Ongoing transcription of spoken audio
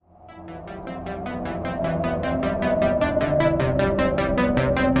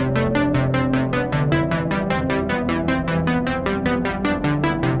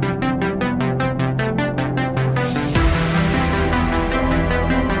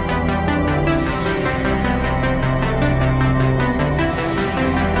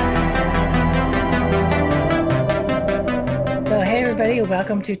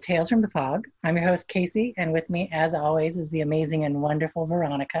Welcome to Tales from the Pog. I'm your host, Casey, and with me, as always, is the amazing and wonderful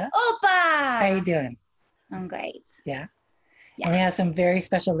Veronica. Opa! How you doing? I'm great. Yeah? And we have some very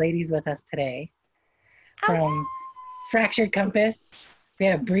special ladies with us today. From Fractured Compass, we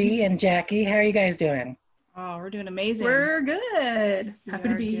have Bree and Jackie. How are you guys doing? Oh, we're doing amazing. We're good. Happy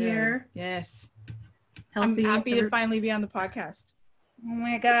to be here. Yes. Healthy. I'm happy to finally be on the podcast. Oh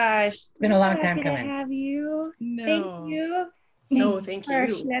my gosh. It's been a long time happy coming. To have you. No. Thank you. No, thank you. For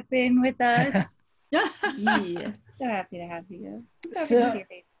schlepping with us. Yeah. So happy to have you.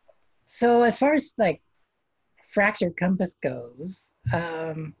 So as far as like Fractured Compass goes,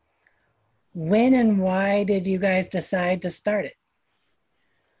 when and why did you guys decide to start it?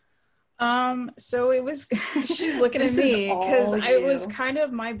 So it was, she's looking at me because it was kind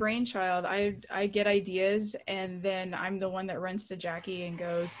of my brainchild. I get ideas and then I'm the one that runs to Jackie and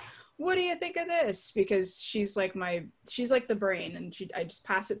goes, what do you think of this? Because she's like the brain, and I just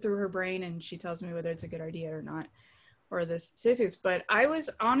pass it through her brain and she tells me whether it's a good idea or not, or the statistics. But I was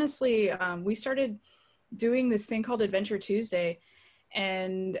honestly, we started doing this thing called Adventure Tuesday,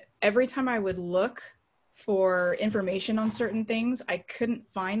 and every time I would look for information on certain things, I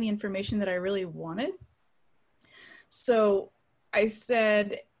couldn't find the information that I really wanted. So I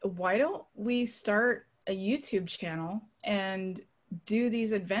said, why don't we start a YouTube channel and do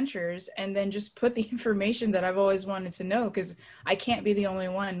these adventures and then just put the information that I've always wanted to know, because I can't be the only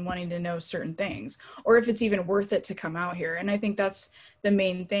one wanting to know certain things, or if it's even worth it to come out here. And I think that's the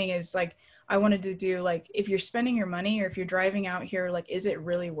main thing, is like, I wanted to do, like, if you're spending your money or if you're driving out here, like, is it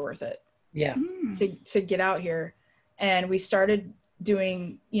really worth it? Yeah. To get out here. And we started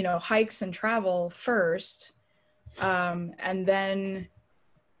doing, hikes and travel first. And then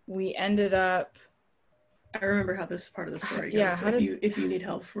we ended up, I remember how this part of the story goes. Yeah, if you need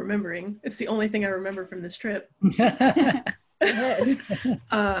help remembering, it's the only thing I remember from this trip. I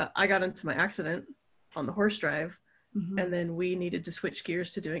got into my accident on the horse drive, and then we needed to switch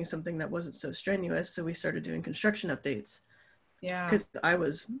gears to doing something that wasn't so strenuous. So we started doing construction updates. Yeah, because I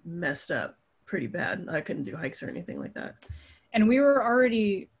was messed up pretty bad. I couldn't do hikes or anything like that. And we were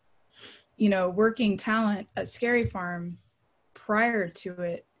already, working talent at Scary Farm prior to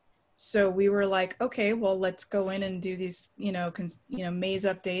it. So we were like, okay, well, let's go in and do these, maze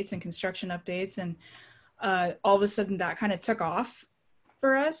updates and construction updates. And all of a sudden that kind of took off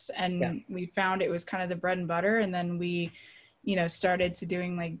for us. And we found it was kind of the bread and butter. And then we, started to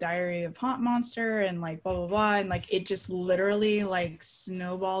doing like Diary of Haunt Monster and like blah, blah, blah. And like, it just literally like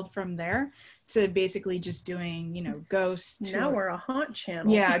snowballed from there to basically just doing, ghost tour. Now we're a haunt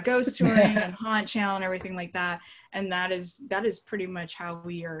channel. Yeah, ghost touring and haunt channel and everything like that. And that is pretty much how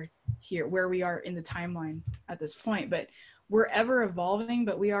we are here, where we are in the timeline at this point. But we're ever evolving,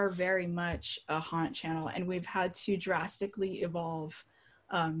 but we are very much a haunt channel, and we've had to drastically evolve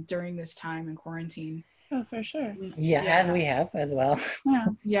during this time in quarantine. Oh, for sure. Yeah, as we have as well.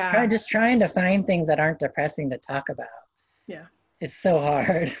 Yeah. Just trying to find things that aren't depressing to talk about. Yeah. It's so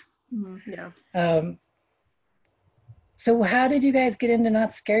hard. Mm-hmm. Yeah. So how did you guys get into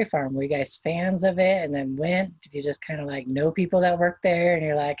Knott's Scary Farm? Were you guys fans of it and then went? Did you just kind of like know people that work there and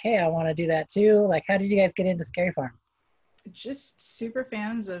you're like, hey, I want to do that too? Like, how did you guys get into Scary Farm? Just super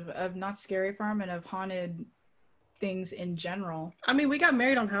fans of Knott's Scary Farm and of haunted things in general. I mean, we got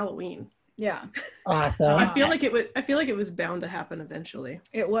married on Halloween. Yeah. Awesome. I feel like it was bound to happen eventually.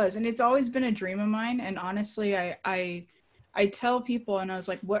 It was, and it's always been a dream of mine. And honestly, I tell people, and I was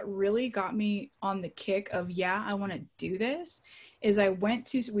like, what really got me on the kick of, I want to do this, is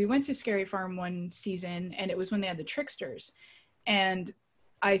we went to Scary Farm one season, and it was when they had the tricksters, and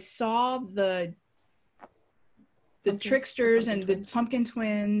I saw the tricksters and the pumpkin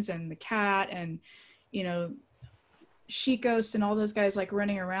twins and the cat and Sheet Ghost and all those guys like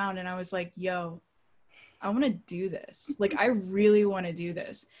running around, and I was like, yo, I want to do this. Like, I really want to do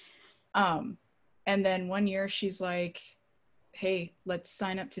this. And then one year she's like, hey, let's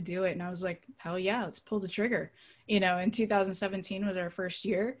sign up to do it. And I was like, hell yeah, let's pull the trigger. In 2017 was our first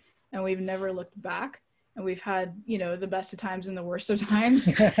year, and we've never looked back. And we've had, the best of times and the worst of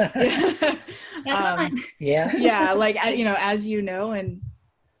times. Yeah, like, as and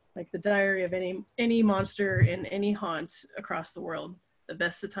like the diary of any monster in any haunt across the world, the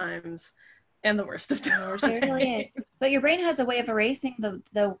best of times and the worst of times. But your brain has a way of erasing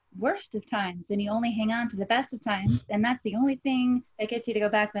the worst of times, and you only hang on to the best of times, and that's the only thing that gets you to go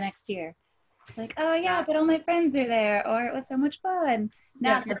back the next year. It's like, oh yeah, but all my friends are there, or it was so much fun.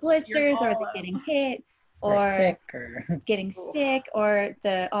 Not the blisters, or the getting hit, or sick, or getting sick, or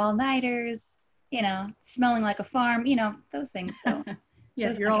the all-nighters, you know, smelling like a farm, you know, those things. So yeah,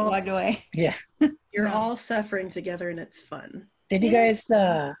 those you're all walked away. Yeah. You're all suffering together, and it's fun. Did you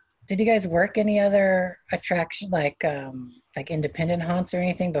guys work any other attraction like independent haunts or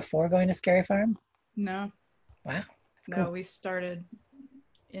anything before going to Scary Farm? No. Wow. No, Cool. we started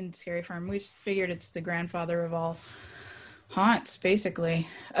in Scary Farm. We just figured it's the grandfather of all haunts, basically.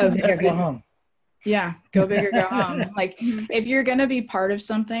 Go big or go home. Yeah, go big or go home. Like, if you're gonna be part of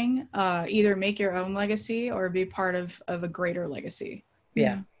something, either make your own legacy or be part of a greater legacy.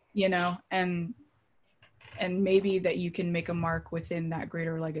 Yeah. You know, and maybe that you can make a mark within that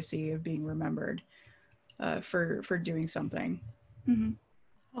greater legacy of being remembered for doing something. Mm-hmm.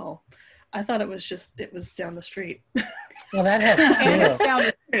 Oh, I thought it was down the street. Well, that helps too. And it's down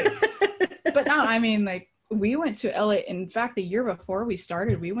the street. But no, I mean, like, we went to LA. In fact, the year before we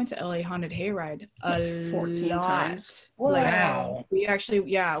started, we went to LA Haunted Hayride 14 times. Like, Wow. We actually,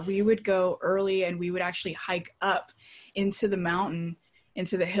 we would go early, and we would actually hike up into the mountain,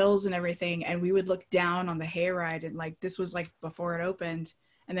 into the hills and everything, and we would look down on the hayride, and like, this was like before it opened,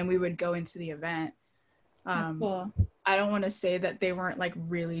 and then we would go into the event. Cool. I don't want to say that they weren't like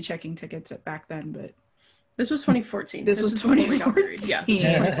really checking tickets back then, but This was 2014. This was before we got 2014. married. Yeah,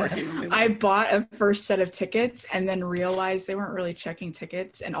 this was 2014. I bought a first set of tickets and then realized they weren't really checking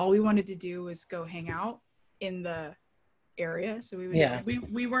tickets, and all we wanted to do was go hang out in the area. So we would just,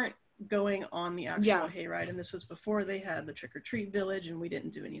 we weren't going on the actual hayride, and this was before they had the trick-or-treat village, and we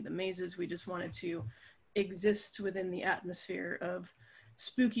didn't do any of the mazes. We just wanted to exist within the atmosphere of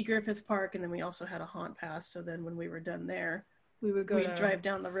spooky Griffith Park, and then we also had a haunt pass. So then when we were done there, we would drive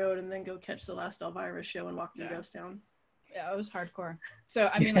down the road and then go catch the last Elvira show and walk through Ghost Town. Yeah, it was hardcore.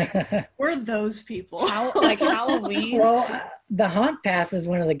 So I mean, like, we're those people. Like Halloween. Well, the haunt pass is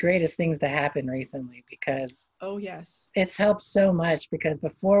one of the greatest things to happen recently, because oh yes, it's helped so much. Because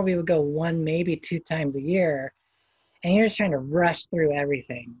before we would go 1, maybe 2 times a year, and you're just trying to rush through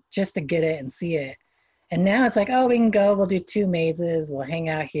everything just to get it and see it. And now it's like, oh, we can go, we'll do 2 mazes, we'll hang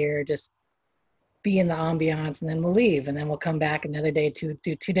out here, just be in the ambiance, and then we'll leave, and then we'll come back another day to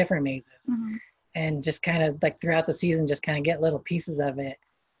do 2 different mazes. Mm-hmm. And just kind of like throughout the season, just kind of get little pieces of it.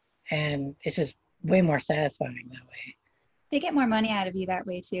 And it's just way more satisfying that way. They get more money out of you that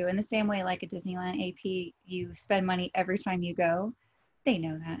way too. In the same way, like at Disneyland AP, you spend money every time you go. They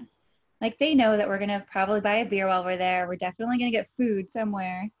know that. Like, they know that we're going to probably buy a beer while we're there. We're definitely going to get food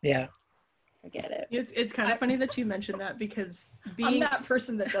somewhere. Yeah. Forget it. It's kind of funny that you mentioned that, because I'm that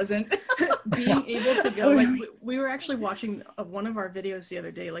person that doesn't. being able to go, like, we were actually watching one of our videos the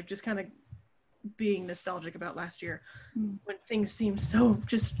other day, like, just kind of being nostalgic about last year when things seemed so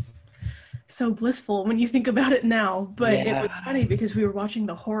blissful when you think about it now. But it was funny because we were watching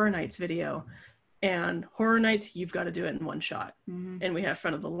the Horror Nights video, and Horror Nights, you've got to do it in one shot. And we have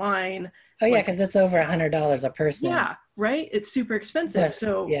front of the line. Oh yeah, because it's over $100 a person. Yeah, right? It's super expensive.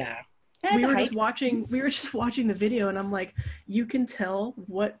 So yeah. We were just watching the video, and I'm like, you can tell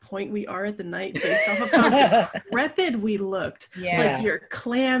what point we are at the night based off of how decrepit we looked. Yeah. Like, you're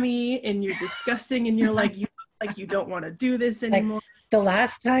clammy and you're disgusting, and you're like, you look like you don't want to do this anymore. Like, the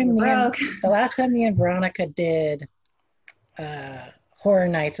last time me and Veronica did Horror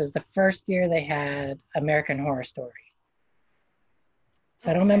Nights was the first year they had American Horror Story. So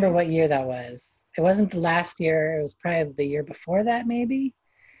I don't remember what year that was. It wasn't the last year. It was probably the year before that, maybe.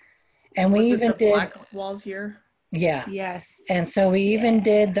 And we even did Black Walls year. Yeah. Yes. And so we even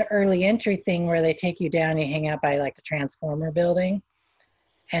did the early entry thing where they take you down, you hang out by like the Transformer building,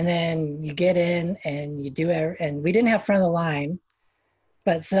 and then you get in and you do it. And we didn't have front of the line,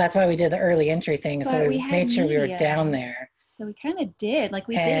 but so that's why we did the early entry thing. But so we had made sure we were media. down there. So we kind of did. Like,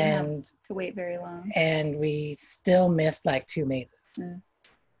 we didn't have to wait very long. And we still missed like 2 mazes.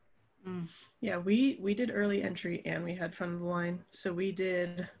 Yeah, we did early entry and we had front of the line. So we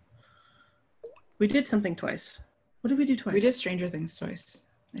did something twice. What did we do twice? We did Stranger Things twice.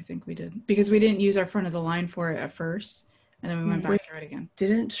 I think we did, because we didn't use our front of the line for it at first, and then we went back through it again.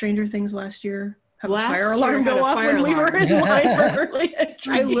 Didn't Stranger Things last year have Last a fire year alarm had go a off fire when we were alarm. in line for early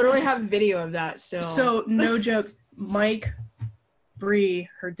entry? I literally have video of that still. So no joke, Mike, Bree,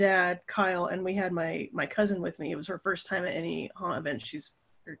 her dad, Kyle, and we had my cousin with me. It was her first time at any haunt event. She's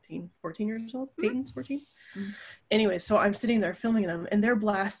 14 years old. Peyton's 14. Anyway, so I'm sitting there filming them, and they're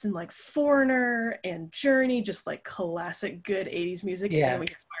blasting like Foreigner and Journey, just like classic good 80s music. Yeah. And then we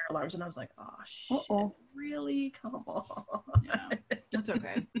hear fire alarms, and I was like, oh shit. really? Come on. Yeah, that's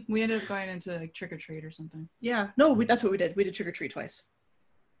okay. We ended up going into like trick or treat or something. Yeah. No, that's what we did. We did trick or treat twice.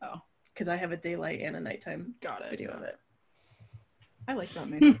 Oh. Because I have a daylight and a nighttime video of it. I like that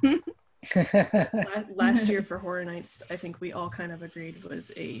mix. Last year for Horror Nights, I think we all kind of agreed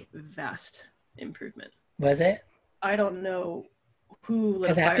was a vast improvement. Was it? I don't know who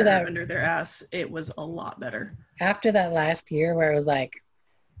lit a fire under their ass. It was a lot better. After that last year where it was like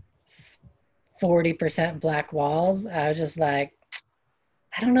 40% black walls, I was just like,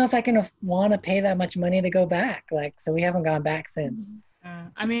 I don't know if I can want to pay that much money to go back. Like, so we haven't gone back since.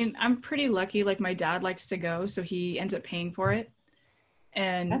 I mean, I'm pretty lucky. Like, my dad likes to go, so he ends up paying for it.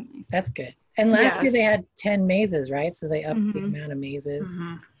 And that's good. And last year they had 10 mazes, right? So they upped the amount of mazes,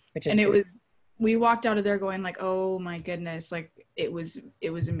 which is good. We walked out of there going like, oh my goodness, like it was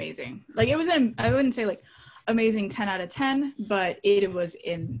amazing. Like it was I wouldn't say like amazing 10 out of 10, but it was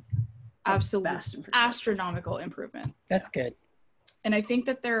in absolute astronomical improvement. That's good. And I think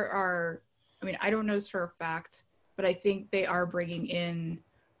that I don't know this for a fact, but I think they are bringing in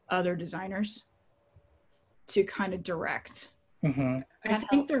other designers to kind of direct. I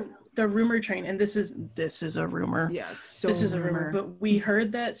think the rumor train, and this is a rumor. Yeah, this is a rumor. But we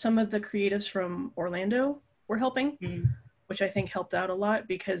heard that some of the creatives from Orlando were helping, which I think helped out a lot,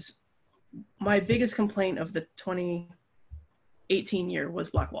 because my biggest complaint of the 2018 year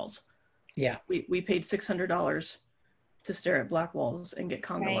was black walls. Yeah, we paid $600 to stare at black walls and get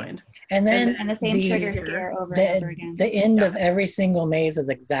conga lined. And then and the same trigger here over and over again. The end of every single maze was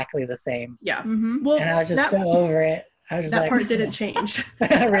exactly the same. Yeah. Well, and I was just so over it. I was just that part didn't change.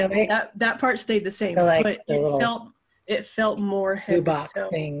 Really? That part stayed the same, like but it felt more head box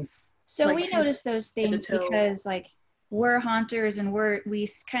things. So like, we noticed those things because like we're haunters and we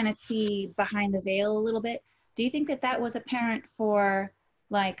kind of see behind the veil a little bit. Do you think that was apparent for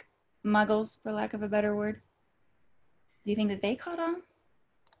like muggles, for lack of a better word? Do you think that they caught on?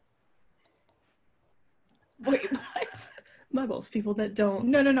 Wait, what? Muggles, people that don't.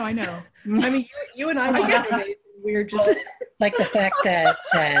 No, I know. I mean, you and I get it. We're just like the fact that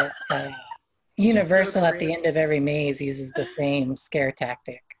Universal at the end of every maze uses the same scare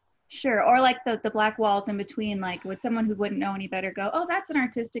tactic. Sure, or like the black walls in between. Like, would someone who wouldn't know any better go, "Oh, that's an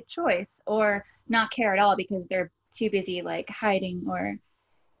artistic choice," or not care at all because they're too busy like hiding or.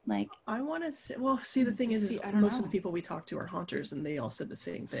 Like I want to say, the thing is most of the people we talk to are haunters, and they all said the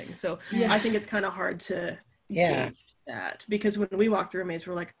same thing. So I think it's kind of hard to gauge that, because when we walk through a maze,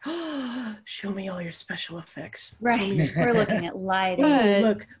 we're like, oh, show me all your special effects. Right, we're looking at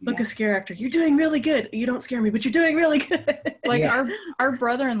lighting. Look, a scare actor. You're doing really good. You don't scare me, but you're doing really good. Like our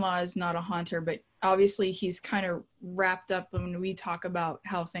brother-in-law is not a haunter, but obviously he's kind of wrapped up when we talk about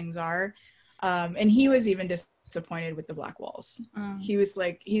how things are, and he was even disappointed with the black walls. He's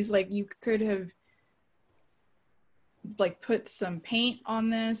like you could have like put some paint on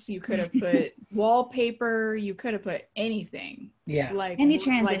this, you could have put wallpaper, you could have put anything, like any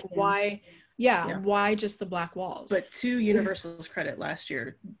transition. Like why just the black walls? But to Universal's credit, last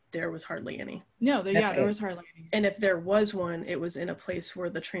year there was hardly any. There was hardly any, and if there was one, it was in a place where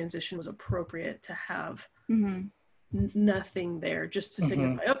the transition was appropriate to have nothing there, just to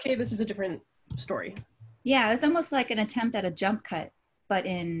signify, okay, this is a different story. Yeah, it was almost like an attempt at a jump cut, but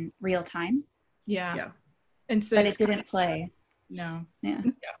in real time. Yeah. And so but it didn't play. No. Yeah.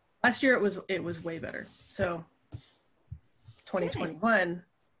 Last year it was way better. So 2021,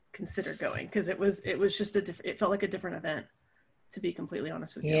 consider going, because it was just it felt like a different event, to be completely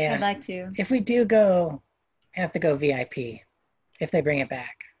honest with you. Yeah. I'd like to. If we do go, I have to go VIP if they bring it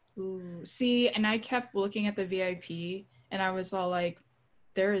back. Ooh, see, and I kept looking at the VIP and I was all like,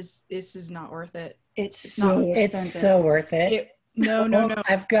 this is not worth it. It's so worth it. No.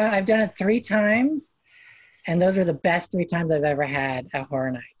 I've done it 3 times, and those are the best 3 times I've ever had at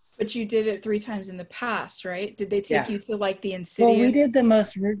Horror Nights. But you did it 3 times in the past, right? Did they take you to like the Insidious? Well, we did the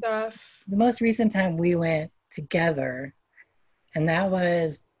most recent time we went together, and that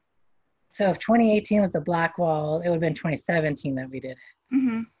was, so if 2018 was the black wall, it would have been 2017 that we did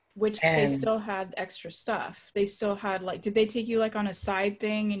it. Which they still had extra stuff. They still had like, did they take you like on a side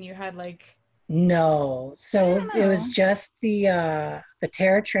thing and you had like? No, so it was just the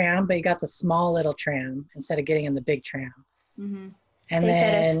terror tram, but you got the small little tram instead of getting in the big tram. And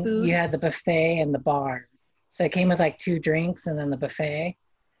then you had the buffet and the bar. So it came with like 2 drinks and then the buffet.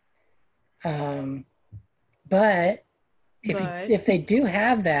 But if they do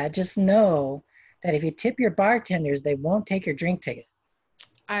have that, just know that if you tip your bartenders, they won't take your drink ticket.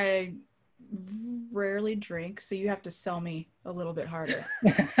 I rarely drink, so you have to sell me a little bit harder.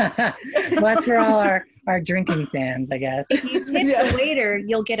 Well, that's for all our drinking fans, I guess. If you tip the waiter,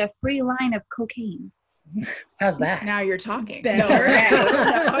 you'll get a free line of cocaine. How's that? Now you're talking. Better.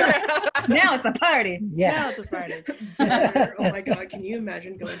 Now it's a party. Yeah. Now it's a party. Oh my god, can you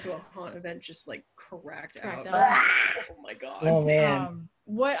imagine going to a haunt event just like cracked out? out. Oh my god. Oh man.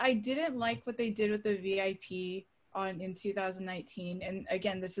 What I didn't like what they did with the VIP in 2019, and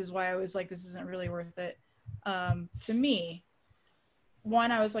again, this is why I was like, this isn't really worth it. To me,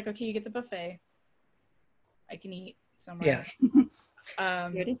 one, I was like, okay, you get the buffet. I can eat somewhere. Yeah.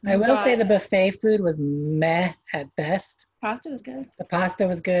 I will say the buffet food was meh at best. Pasta was good. The pasta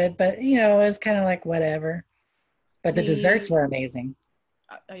was good, but you know, it was kind of like whatever. But the desserts were amazing.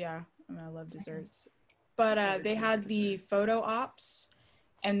 Yeah, I mean, I love desserts. But they had the photo ops,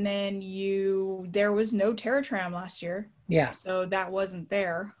 and then there was no Terror Tram last year. Yeah. So that wasn't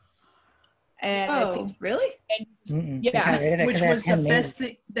there. And Oh, I think, really? Mm-mm. Yeah. They got rid of it 'cause Which they had was 10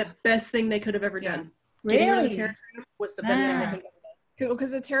 the best thing they could have ever Yeah. done. Getting rid of the Really? Terror Tram was the best thing they could have ever done.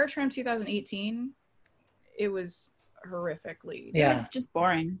 because the Terror Tram 2018, it was horrifically. Yeah. It's just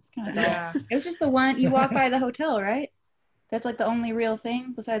boring. It's kind of dull. Yeah. It was just the one you walk by the hotel, right? That's like the only real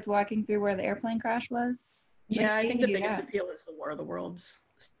thing besides walking through where the airplane crash was. Yeah, I Like, think you the can do biggest that. appeal is the War of the Worlds.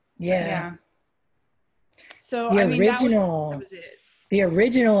 Yeah. So The I mean, original- that was it. The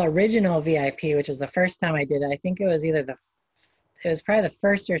original VIP, which was the first time I did it, I think it was it was probably the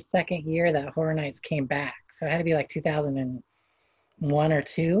first or second year that Horror Nights came back. So it had to be like 2001 or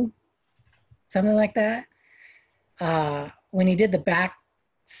 2, something like that. When you did the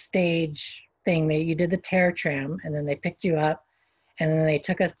backstage thing, you did the Terror Tram, and then they picked you up, and then they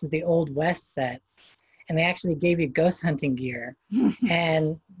took us to the Old West sets, and they actually gave you ghost hunting gear,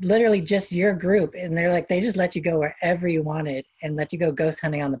 and literally just your group, and they just let you go wherever you wanted and let you go ghost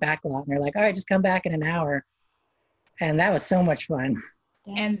hunting on the back lot, and they're like, all right, just come back in an hour. And that was so much fun.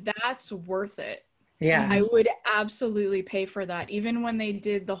 And that's worth it. Yeah. I would absolutely pay for that. Even when they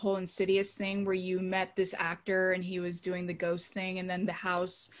did the whole Insidious thing where you met this actor and he was doing the ghost thing, and then the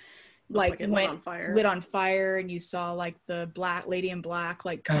house Like it lit went on fire. lit on fire, and you saw like the black lady in black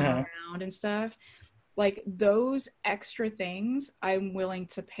like come around and stuff. Like those extra things, I'm willing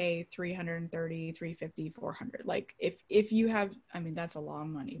to pay $330, $350, $400. Like if you have, I mean, that's a lot of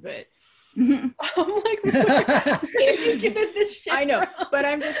money, but I'm like, where did you get this shit I know, from? but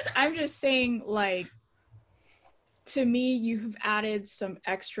I'm just saying, like, to me, you've added some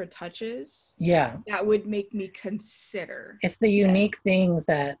extra touches Yeah. that would make me consider. It's the unique things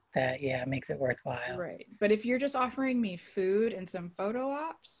that makes it worthwhile. Right. But if you're just offering me food and some photo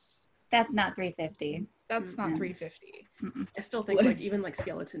ops, That's not $350. that's not Mm-mm. $350. I still think like even like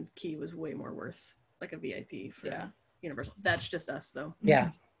Skeleton Key was way more worth like a VIP for Yeah. Universal. That's just us though.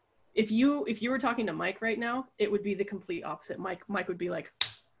 Yeah. If you were talking to Mike right now, it would be the complete opposite. Mike would be like,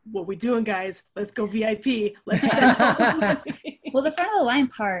 "What we doing, guys? Let's go VIP. Let's spend all the money." Well, the front of the line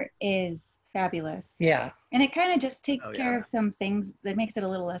part is fabulous. Yeah. And it kind of just takes Oh, care yeah. of some things that makes it a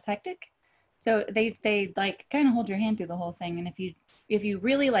little less hectic. So they like kind of hold your hand through the whole thing. And if you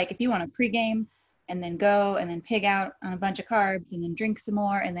really like, if you want to pregame and then go and then pig out on a bunch of carbs and then drink some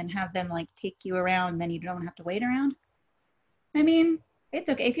more and then have them like take you around, and then you don't have to wait around. I mean, it's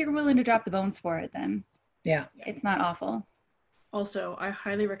okay. If you're willing to drop the bones for it, then Yeah. it's not awful. Also, I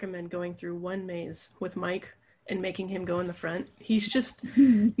highly recommend going through one maze with Mike and making him go in the front. He's just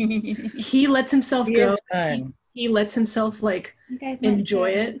he lets himself It go. is fun. He lets himself like You guys might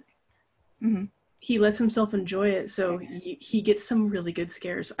enjoy too. it. Mhm. He lets himself enjoy it, so he gets some really good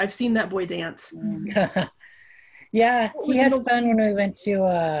scares. I've seen that boy dance. Yeah. He had fun when we went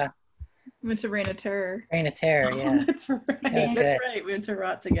to Went to Reign of Terror. Reign of Terror. Oh, Yeah. that's right. was That's good. right. We went to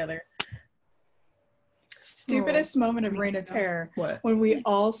Rot together. Stupidest moment of Reign of Terror. What? When we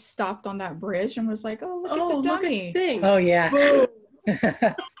all stopped on that bridge and was like, oh, look at the Look at dummy. the thing. Oh yeah. Boom.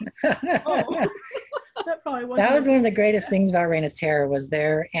 That Oh. That probably wasn't. was one of the greatest things about Reign of Terror was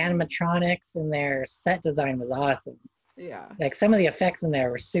their animatronics, and their set design was awesome. Yeah. Like some of the effects in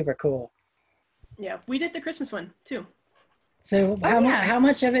there were super cool. Yeah, we did the Christmas one too. So yeah. how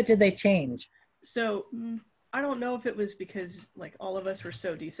much of it did they change? So Mm. I don't know if it was because like all of us were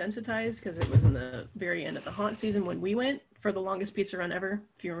so desensitized because it was in the very end of the haunt season when we went for the longest pizza run ever.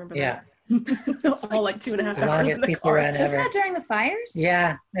 If you remember Yeah. that. All like 2.5 The hours longest in the pizza car. run Wasn't ever. that during the fires?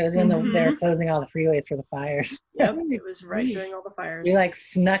 Yeah, it was when they Mhm. were closing all the freeways for the fires. Yep, it was right during all the fires. We like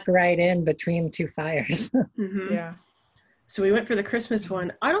snuck right in between two fires. Mhm. Yeah. So we went for the Christmas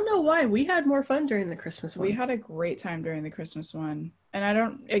one. I don't know why we had more fun during the Christmas one. We had a great time during the Christmas one. And I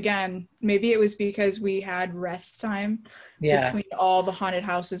don't, again, maybe it was because we had rest time Yeah. between all the haunted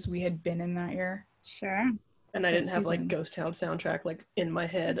houses we had been in that year. Sure. And I didn't have like season. Ghost Town soundtrack like in my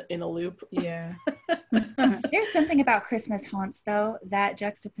head in a loop. Yeah. There's something about Christmas haunts, though, that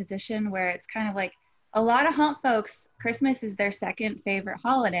juxtaposition where it's kind of like a lot of haunt folks, Christmas is their second favorite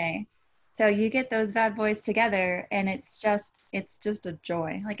holiday. So you get those bad boys together and it's just a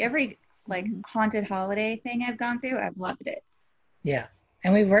joy. Like every like haunted holiday thing I've gone through, I've loved it. Yeah.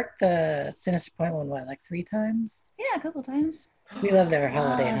 And we worked the Sinister Point one, what, like 3 times? Yeah, a couple times. We love their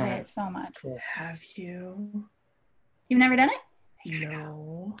holiday Love haunt. it so much. It's cool. Have you? You've never done it?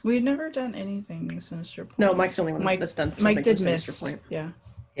 No. We've never done anything Sinister Point. No, Mike's the only one Mike, that's done. Mike did Sinister miss. Point. Yeah.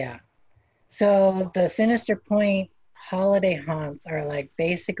 Yeah. So the Sinister Point holiday haunts are like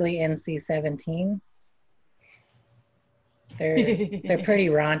basically NC-17. They're pretty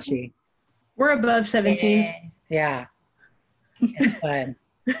raunchy. We're above 17. Yeah. It's fun.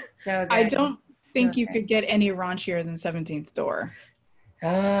 So I good. don't think So you good. could get any raunchier than 17th Door.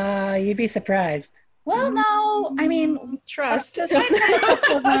 You'd be surprised. Well, no, I mean, Trust. aside from a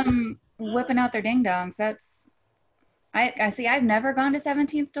couple of them whipping out their ding dongs, that's I see. I've never gone to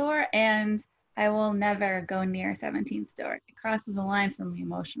 17th Door, and I will never go near 17th Door. It crosses a line for me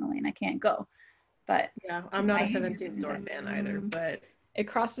emotionally, and I can't go. But Yeah, I'm not I a hear 17th Door you. fan either, but It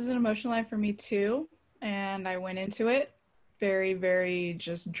crosses an emotional line for me too, and I went into it very, very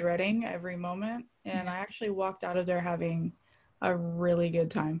just dreading every moment, and I actually walked out of there having a really good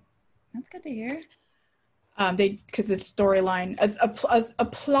time. that's good to hear. Because the storyline, a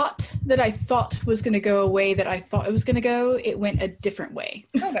plot that I thought was going to go away that I thought it was going to go, it went a different way.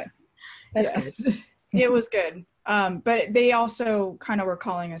 Okay. That's Yes. It was good. But they also kind of were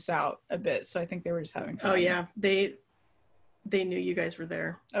calling us out a bit, so I think they were just having fun. oh yeah, they knew you guys were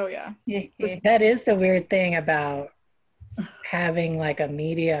there. Oh yeah. That is the weird thing about having like a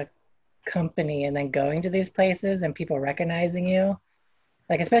media company and then going to these places and people recognizing you.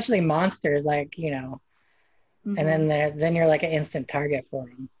 Like especially monsters, like, you know, Mhm. and then you're like an instant target for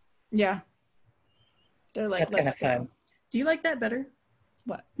them. Yeah. They're like, That's kind of let's go. fun. Do you like that better?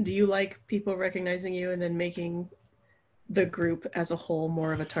 What? Do you like people recognizing you and then making the group as a whole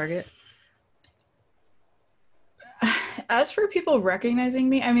more of a target? As for people recognizing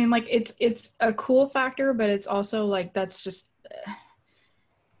me, I mean, like it's a cool factor, but it's also like that's just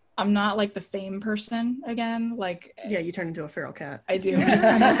I'm not like the fame person again. Like Yeah, you turn into a feral cat. I do. Just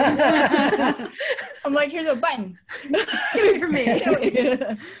kind of, I'm like, here's a button. Give it for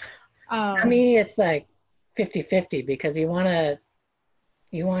me. I mean, it's like 50-50 because you want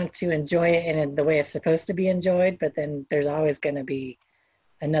to enjoy it in the way it's supposed to be enjoyed, but then there's always going to be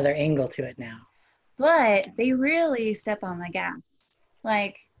another angle to it now. But they really step on the gas.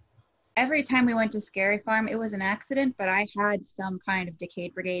 Like every time we went to Scary Farm, it was an accident, but I had some kind of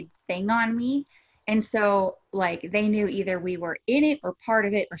Decayed Brigade thing on me. And so like they knew either we were in it or part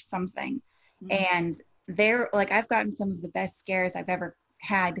of it or something. Mm-hmm. And they're like, I've gotten some of the best scares I've ever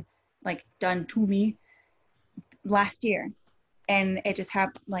had like done to me last year. And it just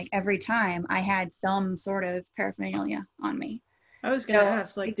happened like every time I had some sort of paraphernalia on me. I was gonna So,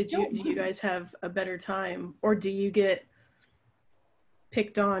 ask, like, do you guys have a better time, or do you get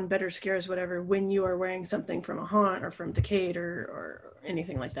picked on, better scares, whatever, when you are wearing something from a haunt or from Decayed or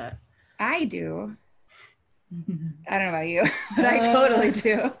anything like that? I do. I don't know about you, but I totally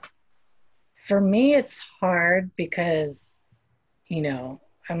do. For me, it's hard because, you know,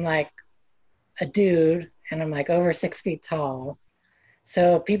 I'm like a dude and I'm like over 6 feet tall.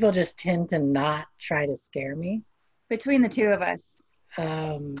 So people just tend to not try to scare me. Between the two of us.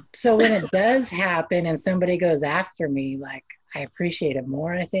 So when it does happen and somebody goes after me, like I appreciate it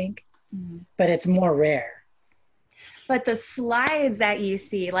more, I think, but it's more rare. But the slides that you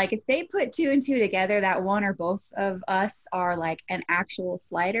see, like if they put 2 and 2 together, that one or both of us are like an actual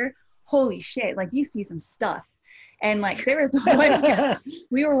slider, holy shit, like you see some stuff. And like there was one,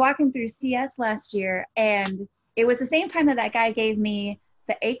 we were walking through CS last year and it was the same time that guy gave me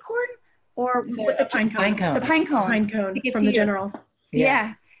the acorn or The pine cone. The pine cone. Pine cone To give from to the you. general.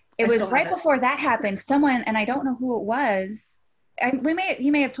 Yeah. It I was still have right it. before that happened. Someone, and I don't know who it was.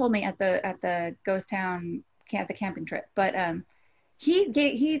 You may have told me at the Ghost Town at the camping trip, but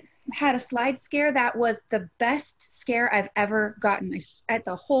he had a slide scare that was the best scare I've ever gotten at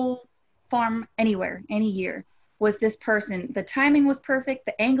the whole farm anywhere, any year. Was this person? The timing was perfect.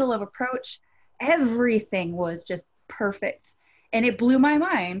 The angle of approach, everything was just perfect, and it blew my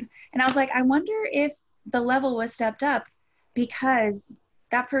mind. And I was like, I wonder if the level was stepped up because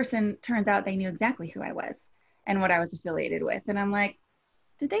that person, turns out they knew exactly who I was and what I was affiliated with. And I'm like,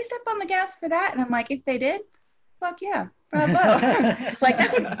 did they step on the gas for that? And I'm like, if they did, fuck yeah, bravo. Like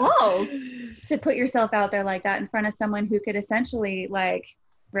that takes balls to put yourself out there like that in front of someone who could essentially like,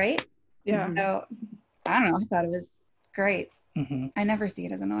 right? Yeah. So I don't know. I thought it was great. Mm-hmm. I never see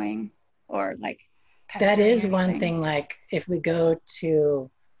it as annoying or like. That is pestering or one anything. thing, like if we go to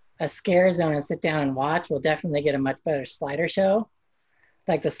a scare zone and sit down and watch, we'll definitely get a much better slider show.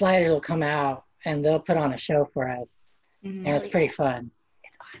 Like the sliders will come out and they'll put on a show for us, and it's pretty fun.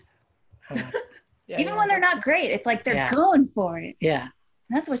 It's awesome. Yeah, Even when they're not great, it's like they're going for it. Yeah.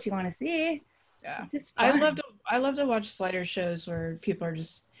 That's what you want to see. Yeah. It's I fun. love to watch slider shows where people are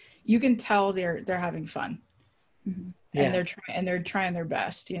just, you can tell they're having fun. Mhm. And they're trying their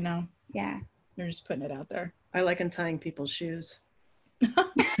best, you know. Yeah. They're just putting it out there. I like untying people's shoes.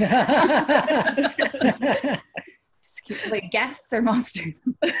 Like guests or monsters?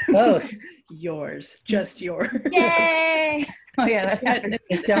 Both. Yours, just yours. Yay! Oh yeah, that happened.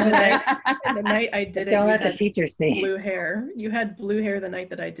 Just don't let, The night I did it, don't you let the had teacher see. blue hair. You had blue hair the night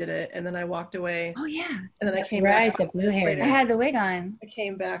that I did it, and then I walked away, Oh yeah, and then I came Right, back. the 5 blue minutes hair. later. I had the wig on. I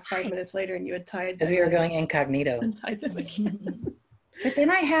came back 5 minutes later, and you had tied. Because we were going incognito. and tied them again. But then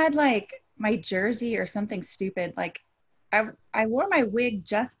I had like my jersey or something stupid. Like I wore my wig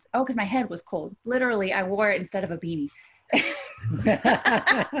because my head was cold. Literally, I wore it instead of a beanie.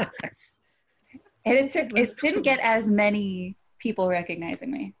 And it didn't get as many people recognizing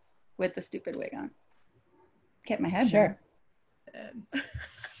me with the stupid wig on. Kept my head Sure. And warm.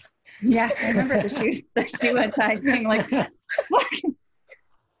 Yeah, I remember the shoe untied thing. Like, fuck. I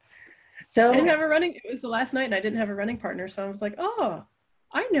So didn't have a running. It was the last night, and I didn't have a running partner, so I was like, "Oh,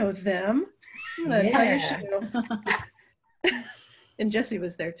 I know them. I'm gonna tie your shoe." And Jesse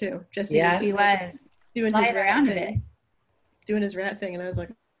was there too. Jesse Yeah. He was doing his sliding rat around a thing. bit. Doing his rat thing, and I was like,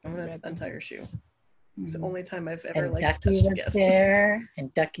 "I'm gonna untie your shoe." It's the only time I've ever and like Ducky touched a was guest. there,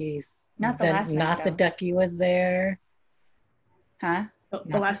 and Ducky's Not the last night, not the though. Ducky was there. Huh?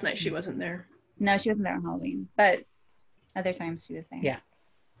 The last night she wasn't there. No, she wasn't there on Halloween, but other times she was there. Yeah.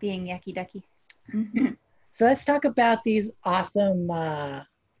 Being yucky ducky. So let's talk about these awesome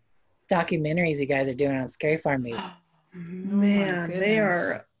documentaries you guys are doing on Scary Farm Movie. Man, they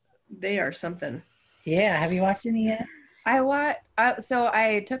goodness. are something. Yeah, have you watched any yet? So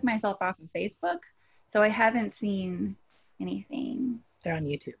I took myself off of Facebook, so I haven't seen anything. They're on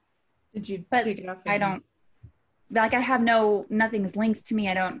YouTube. Did you But take it off? I don't, like I have nothing's linked to me.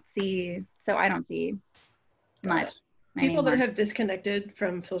 I don't see much. People that anymore. have disconnected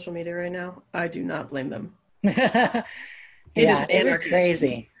from social media right now, I do not blame them. Yeah, It is it's anarchy.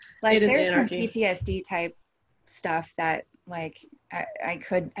 crazy. Like It is there's anarchy. some PTSD type stuff that like I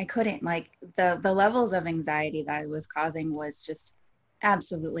couldn't like the levels of anxiety that it was causing was just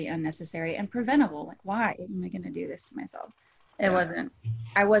absolutely unnecessary and preventable. Like, why am I going to do this to myself? I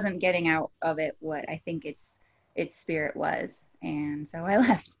wasn't getting out of it what I think its spirit was, and so I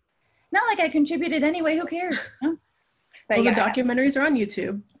left. Not like I contributed anyway. Who cares? No? But Well, yeah, the documentaries are on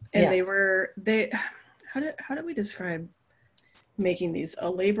YouTube, and Yeah. they. How do we describe making these? A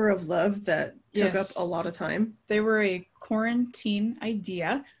labor of love that took Yes. up a lot of time. They were a quarantine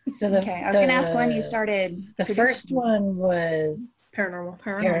idea. So the okay. I was going to ask when you started. The first one was Paranormal.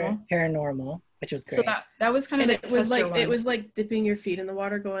 Paranormal. paranormal, which was great. So that was kind of And the it was tester like one. it was like dipping your feet in the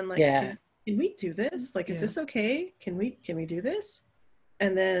water, going like, Yeah. can we do this? Like, is Yeah. this okay? Can we do this?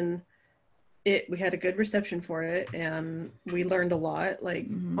 And then we had a good reception for it, and we learned a lot, like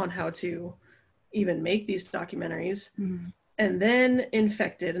Mhm. on how to even make these documentaries. Mhm. And then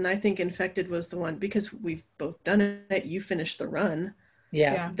Infected, and I think Infected was the one, because we've both done it. You finished the run.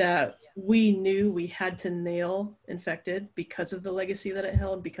 yeah. That we knew we had to nail Infected because of the legacy that it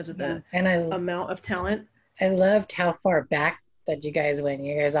held, because of the And I amount of talent. loved how far back that you guys went.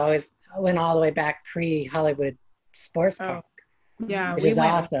 You guys always went all the way back pre-Hollywood Sports Oh, Park, yeah, which we is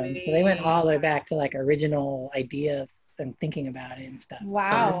went awesome. So they went way all the way back to like original idea and thinking about it and stuff. So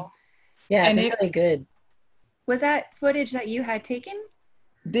Wow. yeah, it's And it- really good. Was that footage that you had taken?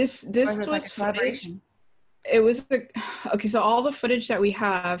 This Or was was it like a footage. collaboration? It was okay. So all the footage that we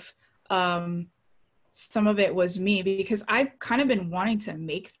have, some of it was me, because I've kind of been wanting to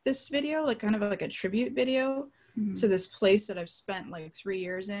make this video, like kind of like a tribute video Mhm. to this place that I've spent like 3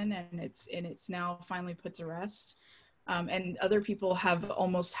 years in, and it's now finally put to rest. And other people have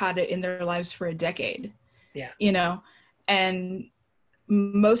almost had it in their lives for a decade. Yeah. You know, and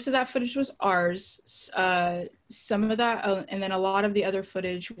most of that footage was ours. Some of that, and then a lot of the other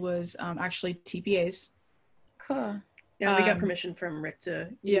footage was actually TPA's. Cool. Yeah, we got Um, permission from Rick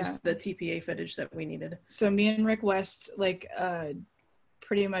to yeah. use the TPA footage that we needed. So me and Rick West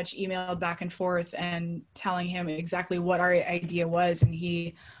pretty much emailed back and forth and telling him exactly what our idea was, and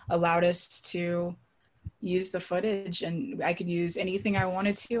he allowed us to use the footage, and I could use anything I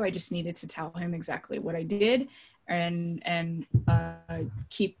wanted to. I just needed to tell him exactly what I did and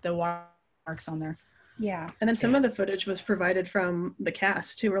keep the watermarks on there. Yeah. And then some of the footage was provided from the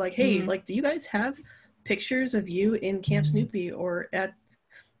cast who were like, hey, Mhm. like, do you guys have pictures of you in Camp Snoopy or at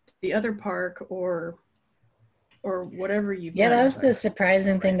the other park or whatever you've Yeah, done. that was the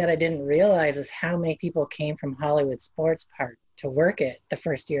surprising thing that I didn't realize is how many people came from Hollywood Sports Park to work it the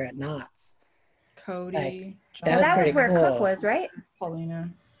first year at Knott's. Cody, that Well, was that was pretty where cool. Cook was, right? Paulina.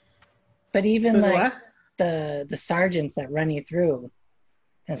 But even Was like what? the sergeants that run you through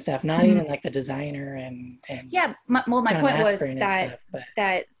and stuff, not even like the designer and Yeah. My John point was Aspirin and that stuff, but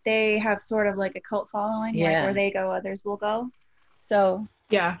that they have sort of like a cult following, like Yeah. where they go, others will go. So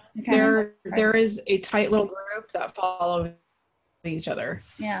Yeah, it kind of- there is a tight little group that follow each other.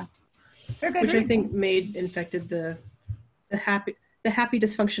 yeah, for good Which I reason. think infected the happy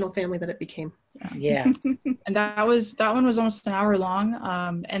dysfunctional family that it became. yeah. And that one was almost an hour long.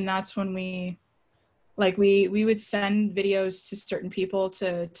 And that's when we would send videos to certain people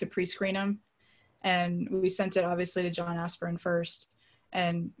to pre-screen them, and we sent it obviously to John Aspirin first,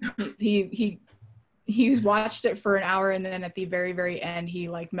 and he's watched it for an hour, and then at the very, very end he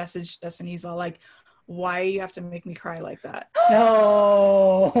like messaged us and he's all like, why you have to make me cry like that?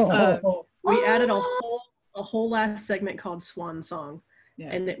 No. We added a whole last segment called Swan Song. Yeah.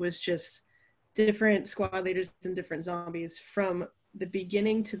 And it was just different squad leaders and different zombies from the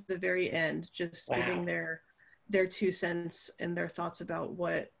beginning to the very end, just Wow. giving their 2 cents and their thoughts about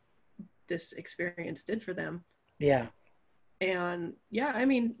what this experience did for them. Yeah. And yeah, I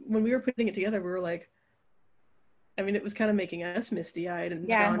mean, when we were putting it together, we were like, I mean, it was kind of making us misty-eyed. And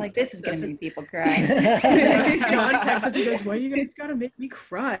Yeah, John like this is texted gonna us make and- people cry. John texts us, he goes, why you guys gotta make me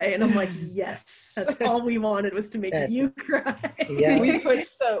cry? And I'm like, yes, that's all we wanted was to make you cry. Yeah.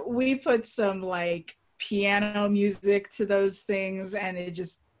 we put some like piano music to those things, and it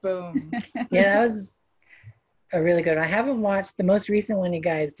just boom. Yeah, that was a really good one. I haven't watched the most recent one you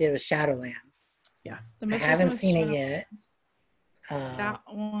guys did was Shadowlands. Yeah, I haven't seen it yet.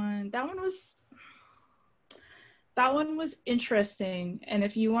 That one was interesting, and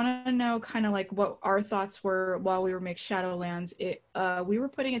if you want to know kind of like what our thoughts were while we were making Shadowlands, we were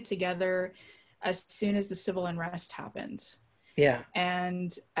putting it together as soon as the civil unrest happened. Yeah.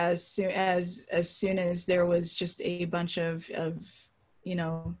 And as soon as there was just a bunch of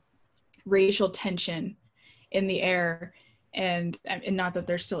racial tension in the air, and not that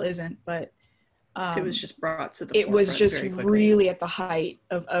there still isn't, but it was just brought to the it was forefront just very quickly. really at the height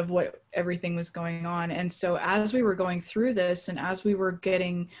of what everything was going on. And so as we were going through this, and as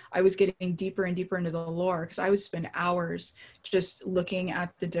I was getting deeper and deeper into the lore, because I would spend hours just looking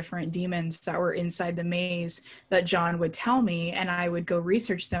at the different demons that were inside the maze that John would tell me, and I would go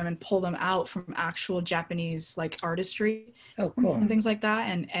research them and pull them out from actual Japanese like artistry Oh, cool. and things like that,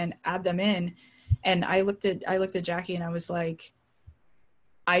 and add them in. And I looked at Jackie and I was like,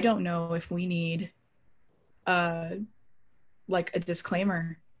 I don't know if we need like a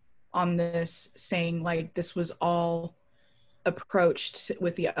disclaimer on this saying like this was all approached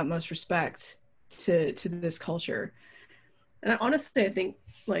with the utmost respect to this culture. And honestly, I think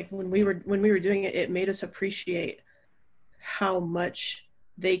like when we were doing it, it made us appreciate how much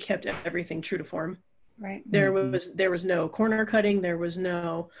they kept everything true to form. Right. There was no corner cutting. There was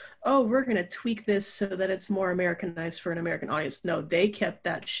no, oh, we're going to tweak this so that it's more Americanized for an American audience. No, they kept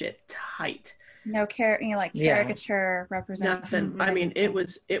that shit tight. No caricature representation. Nothing. I mean, it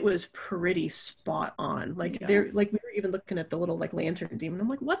was pretty spot on. Like we were even looking at the little like lantern demon. I'm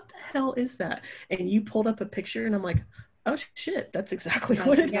like, what the hell is that? And you pulled up a picture and I'm like, oh shit, that's exactly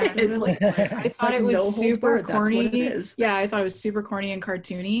what it is. Like, I thought it was no holds super barred, that's what it corny. is. Yeah, I thought it was super corny and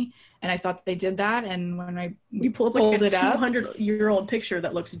cartoony, and I thought they did that. And when you pull up like a 200-year-old picture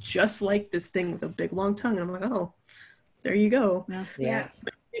that looks just like this thing with a big long tongue, and I'm like, oh, there you go. Yeah.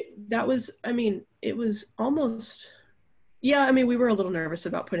 That was, I mean, it was almost, yeah, I mean, we were a little nervous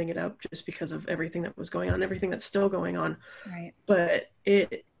about putting it up just because of everything that was going on, everything that's still going on. Right. But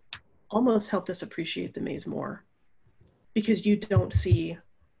it almost helped us appreciate the maze more, because you don't see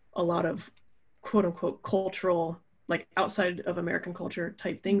a lot of quote unquote cultural, like outside of American culture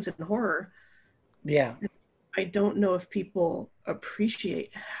type things in horror. Yeah. I don't know if people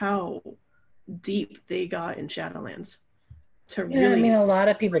appreciate how deep they got in Shadowlands. I mean, a lot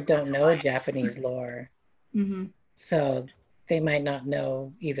of people don't know Japanese lore, Mm-hmm. so they might not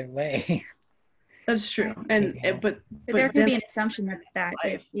know either way. That's true, but there could be an assumption that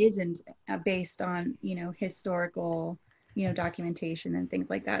it isn't based on historical documentation and things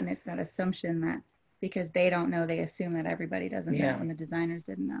like that, and it's that assumption that because they don't know, they assume that everybody doesn't know, and the designers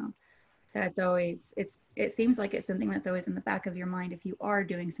didn't know. That's always it seems like it's something that's always in the back of your mind if you are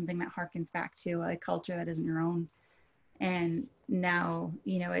doing something that harkens back to a culture that isn't your own. And now,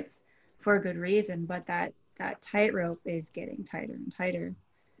 it's for a good reason, but that tightrope is getting tighter and tighter.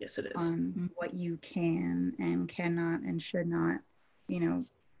 Yes, it is. On what you can and cannot and should not,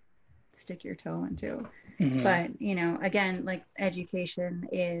 stick your toe into. Mhm. But, you know, again, like education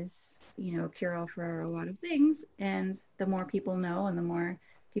is, you know, cure all for a lot of things. And the more people know and the more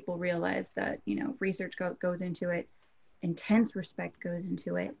people realize that, you know, research goes into it, intense respect goes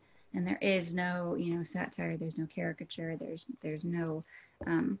into it. And there is no, you know, satire, there's no caricature, there's no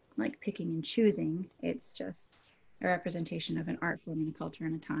like picking and choosing. It's just a representation of an art form and a culture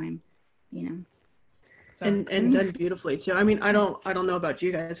and a time, you know. And done beautifully too. I mean, I don't know about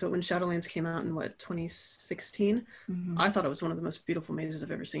you guys, but when Shadowlands came out in 2016, I thought it was one of the most beautiful mazes I've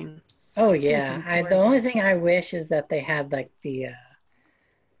ever seen. Oh yeah, the only thing I wish is that they had like the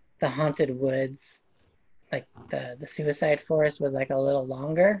haunted woods, like the suicide forest was like a little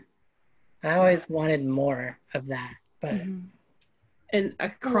longer. I always wanted more of that, but and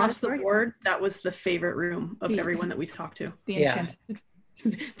across the board, that was the favorite room of everyone that we talked to. The Enchanted.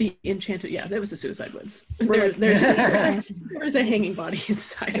 The Enchanted, yeah, that was the Suicide Woods. There's a hanging body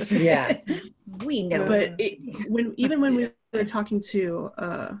inside of it. Yeah, we know. But even when we were talking to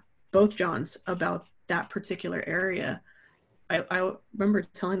both Johns about that particular area, I remember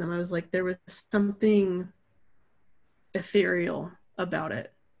telling them, I was like, there was something ethereal about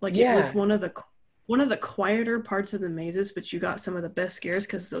it. Like it was one of the quieter parts of the mazes, but you got some of the best scares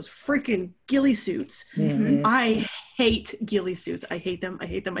because those freaking ghillie suits. I hate ghillie suits. I hate them. I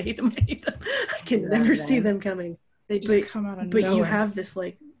can never see them coming. They just come out of nowhere. But you have this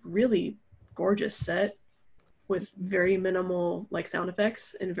like really gorgeous set with very minimal like sound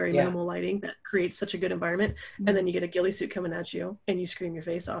effects and very minimal lighting that creates such a good environment. And then you get a ghillie suit coming at you and you scream your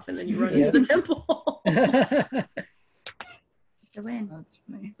face off and then you run into the temple. To win. That's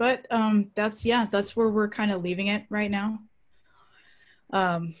funny. But that's where we're kind of leaving it right now.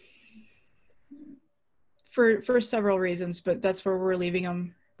 For several reasons, but that's where we're leaving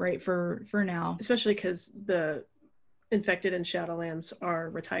them right for now. Especially because the infected in Shadowlands are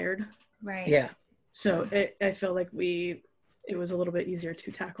retired. Right. Yeah. So I feel like it was a little bit easier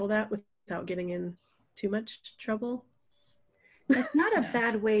to tackle that without getting in too much trouble. It's not a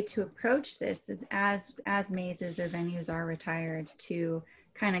bad way to approach this is as mazes or venues are retired to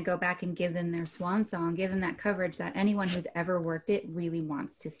kind of go back and give them their swan song, give them that coverage that anyone who's ever worked it really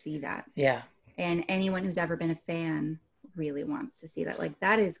wants to see that. Yeah. And anyone who's ever been a fan really wants to see that. Like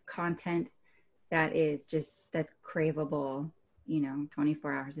that is content that is just, that's craveable, you know,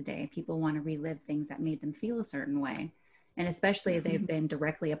 24 hours a day. People want to relive things that made them feel a certain way. And especially if they've been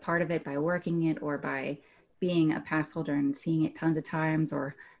directly a part of it by working it or by being a pass holder and seeing it tons of times,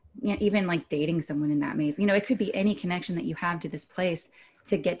 or you know, even like dating someone in that maze. You know, it could be any connection that you have to this place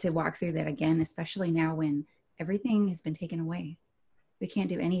to get to walk through that again, especially now when everything has been taken away. We can't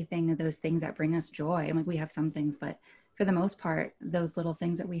do anything of those things that bring us joy. I mean, we have some things, but for the most part, those little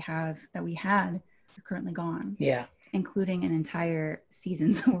things that we had are currently gone. Yeah. Including an entire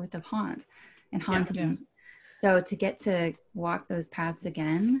season's worth of haunt and hauntings. Yeah. So to get to walk those paths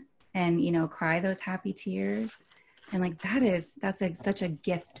again and, you know, cry those happy tears. And like, that's such a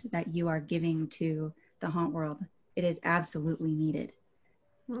gift that you are giving to the haunt world. It is absolutely needed.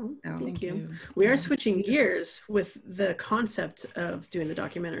 Well, thank you. We are switching gears with the concept of doing the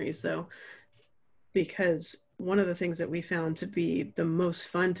documentaries though, because one of the things that we found to be the most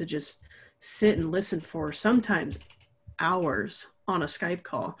fun to just sit and listen for, sometimes hours on a Skype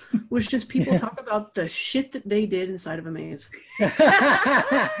call, was just people talk about the shit that they did inside of a maze.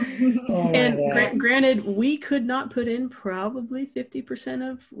 And granted, we could not put in probably 50%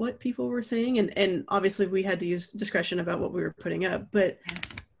 of what people were saying, and obviously we had to use discretion about what we were putting up, but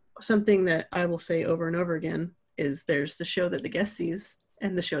something that I will say over and over again is there's the show that the guest sees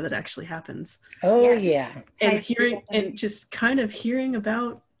and the show that actually happens. Oh yeah. And just kind of hearing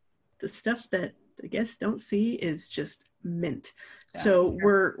about the stuff that the guests don't see is just mint. Yeah, so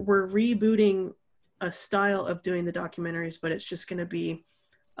sure. We're rebooting a style of doing the documentaries, but it's just going to be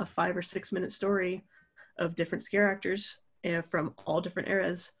a 5 or 6 minute story of different scare actors from all different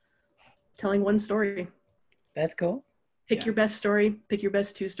eras telling one story. That's cool. Pick your best story, pick your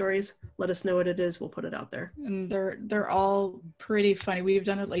best 2 stories, let us know what it is, we'll put it out there. And they're all pretty funny. We've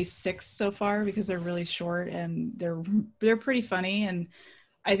done at least 6 so far because they're really short and they're pretty funny, and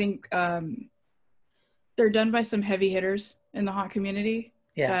I think they're done by some heavy hitters in the haunt community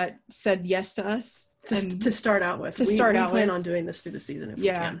that said yes to us to start out with. We plan on doing this through the season if we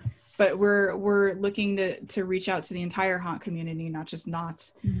can. But we're looking to reach out to the entire haunt community, not just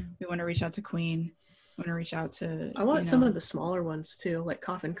Knott's. We want to reach out to Queen. We want to reach out to. I want some of the smaller ones too, like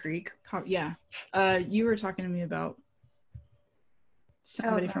Coffin Creek. You were talking to me about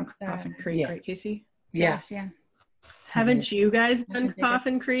somebody from Coffin Creek, right, Casey? Yeah. Yeah. Haven't you guys done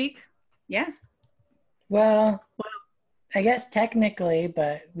Coffin Creek? Yes. Well, I guess technically,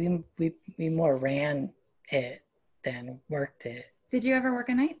 but we more ran it than worked it. Did you ever work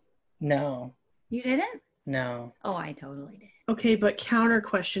a night? No, You didn't? no. Oh, I totally did. Okay, but counter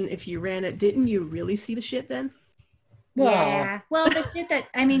question: if you ran it, didn't you really see the shit then? Well, Yeah. Well, the shit that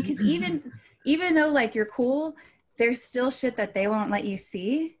I mean, because even though like you're cool, there's still shit that they won't let you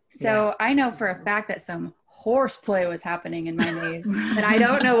see. So I know for a fact that some horseplay was happening in my maze, and I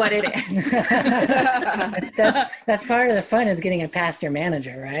don't know what it is. that's part of the fun is getting it past your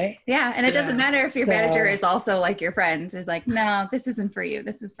manager, right? Yeah, and it doesn't matter if your So- manager is also like your friend. Is like, no, this isn't for you.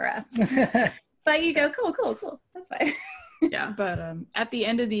 This is for us. But you go, cool. That's fine. Yeah. But at the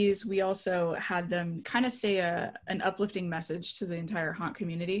end of these, we also had them kind of say an uplifting message to the entire haunt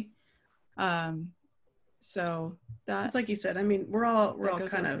community. So that It's like you said. I mean, we're all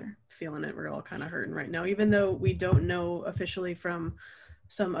goes kind out of there. feeling it. We're all kind of hurting right now, even though we don't know officially from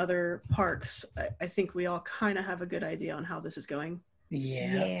some other parks. I think we all kind of have a good idea on how this is going.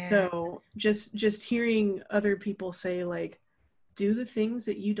 Yeah. So just hearing other people say like, do the things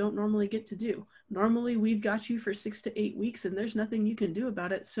that you don't normally get to do. Normally we've got you for 6 to 8 weeks and there's nothing you can do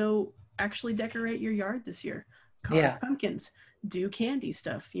about it. So actually decorate your yard this year. Carve pumpkins, do candy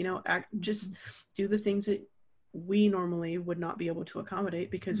stuff, just do the things that we normally would not be able to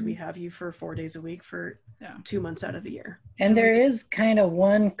accommodate because we have you for 4 days a week for 2 months out of the year. And there is kind of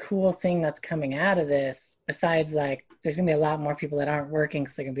one cool thing that's coming out of this, besides like there's gonna be a lot more people that aren't working,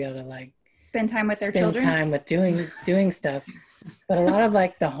 so they're gonna be able to like Spend time with their spend children. time with doing stuff. But a lot of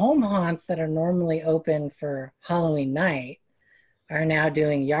like the home haunts that are normally open for Halloween night are now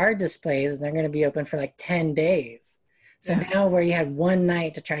doing yard displays, and they're going to be open for like 10 days. So now where you had one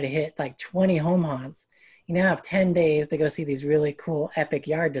night to try to hit like 20 home haunts, you now have 10 days to go see these really cool epic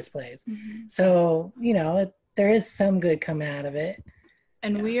yard displays. Mm-hmm. So, there is some good coming out of it.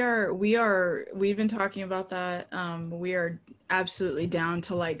 And we've been talking about that. We are absolutely down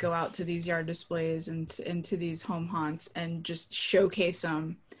to like go out to these yard displays and into these home haunts and just showcase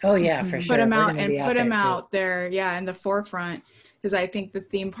them. Oh yeah, for sure. Put them We're out gonna and be put them there, too. out there, in the forefront, because I think the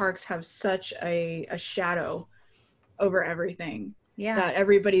theme parks have such a shadow over everything. Yeah. That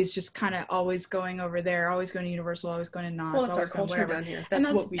everybody's just kind of always going over there, always going to Universal, always going to Knott's. Well, it's our always going culture wherever. down here. That's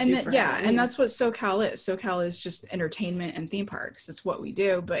what we do for Halloween. and that's what SoCal is. SoCal is just entertainment and theme parks. That's what we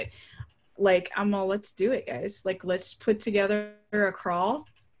do. But like, let's do it, guys. Like, let's put together a crawl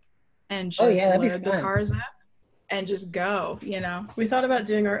and just load the cars up and just go, We thought about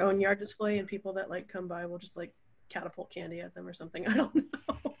doing our own yard display, and people that like come by will just like catapult candy at them or something. I don't know.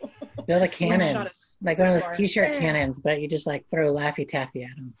 Build a cannon, like one of those bar. T-shirt cannons, but you just like throw Laffy Taffy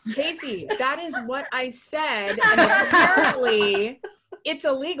at them. Casey, that is what I said, and apparently it's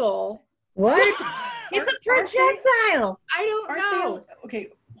illegal. What? It's a projectile. I don't know. Okay,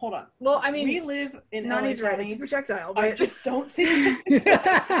 hold on. Well, I mean, we live in LA Nani's right. County. It's a projectile. I But just don't think.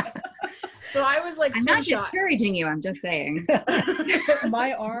 so I was like, I'm not slingshot. discouraging you. I'm just saying.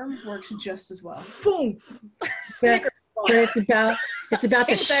 My arm works just as well. Boom. Snicker. But it's about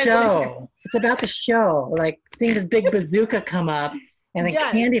the show. It's about the show. Like seeing this big bazooka come up and the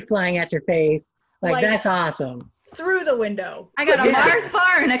candy flying at your face. Like that's awesome. Through the window. I got a Mars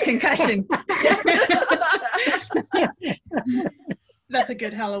bar and a concussion. That's a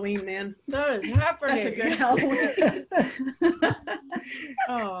good Halloween, man. That is happening. That's a good Halloween.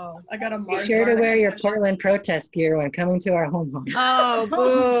 Oh, I got a Mars Be sure bar to wear your concussion. Portland protest gear when coming to our home home. Oh, Can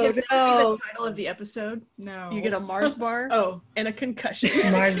boo. that be the title of the episode? no. You get a Mars bar and a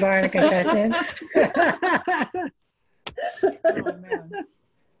concussion. Mars bar and a concussion. Oh, man.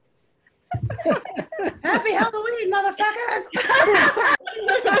 Happy Halloween, motherfuckers!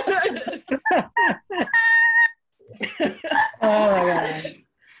 Oh my god.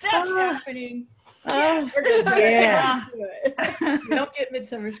 That's happening. Oh, yeah. We don't get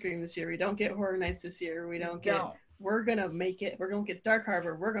Midsummer Scream this year. We don't get Horror Nights this year. We don't get. We're gonna make it. We're gonna get Dark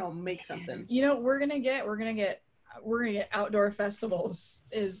Harbor. We're gonna make something. We're gonna get outdoor festivals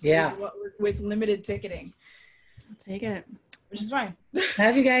is what we're with limited ticketing, I'll take it. which is fine.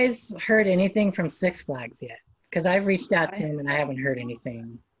 Have you guys heard anything from Six Flags yet? Because I've reached out to him and I haven't heard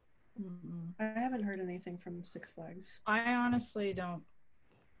anything. I haven't heard anything from Six Flags. I honestly don't.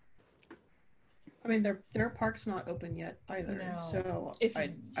 I mean, their park's not open yet either. No. So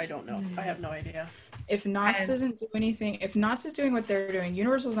I don't know. I have no idea. If Knott's doesn't do anything, if Knott's is doing what they're doing,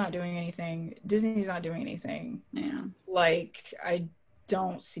 Universal's not doing anything, Disney's not doing anything. Yeah. Like, I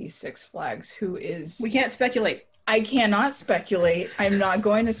don't see Six Flags, who is. We can't speculate. I cannot speculate. I'm not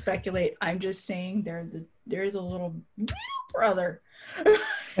going to speculate. I'm just saying they're the little brother.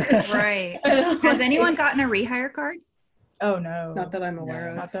 Right. Has anyone gotten a rehire card? Oh no. Not that I'm aware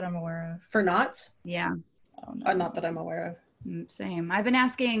No. of. Not that I'm aware of. For Knott's? Yeah. Oh, no. Not that I'm aware of. Same. I've been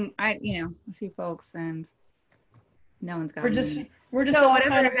asking, a few folks, and no one's got me. We're just so all whatever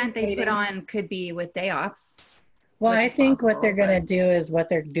kind of event they waiting. put on could be with day offs. Well, I think what they're possible, going to do is what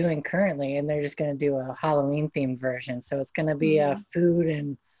they're doing currently, and they're just going to do a Halloween themed version. So it's going to be a food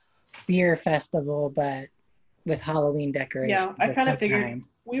and beer festival, but with Halloween decorations. Yeah, I kind of figured. time.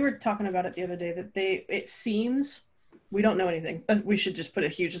 We were talking about it the other day that it seems, we don't know anything. We should just put a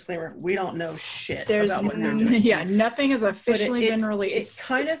huge disclaimer. We don't know shit about what they're doing. Yeah, nothing has officially been released. It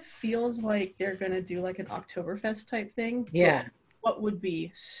kind of feels like they're going to do like an Oktoberfest type thing. Yeah. What would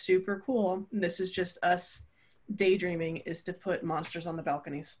be super cool, and this is just us daydreaming, is to put monsters on the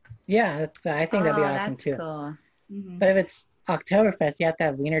balconies. Yeah, I think that'd be awesome that's too. Cool. But if it's Oktoberfest, you have to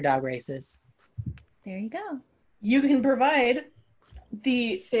have wiener dog races. There you go. You can provide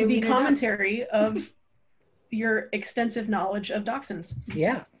the commentary of your extensive knowledge of dachshunds.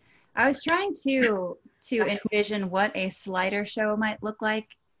 Yeah. I was trying to envision what a slider show might look like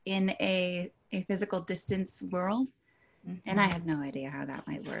in a physical distance world, and I have no idea how that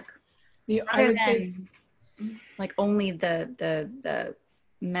might work. I would say, like, only the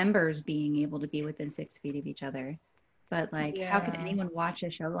members being able to be within 6 feet of each other, but like, how can anyone watch a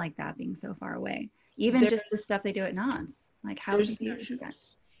show like that being so far away? Even just the stuff they do at Knott's, like, how would you do that?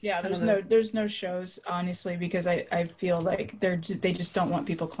 Yeah, there's no shows, honestly, because I feel like they just don't want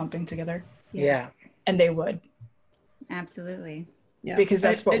people clumping together. Yeah. And they would. Absolutely. Yeah. Because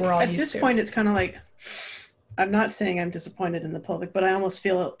that's what we're all used to. At this point, it's kind of like, I'm not saying I'm disappointed in the public, but I almost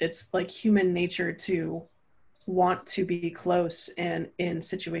feel it's like human nature to want to be close, and in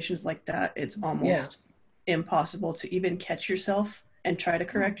situations like that, it's almost impossible to even catch yourself and try to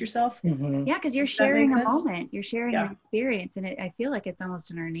correct yourself. Mm-hmm. Yeah, because you're sharing a moment, you're sharing an experience, and I feel like it's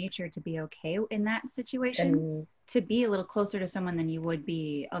almost in our nature to be okay in that situation, to be a little closer to someone than you would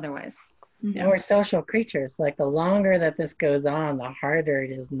be otherwise. And we're social creatures. Like, the longer that this goes on, the harder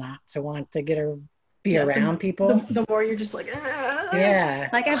it is not to want to be around people. The more you're just like, yeah.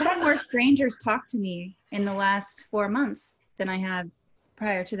 Like, I've had more strangers talk to me in the last 4 months than I have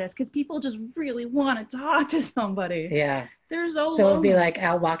prior to this, because people just really want to talk to somebody. Yeah. So it'll be like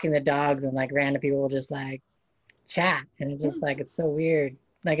out walking the dogs, and like random people will just like chat, and it's just like, it's so weird.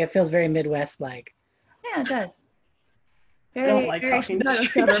 Like, it feels very Midwest like. Yeah, it does. I don't like talking to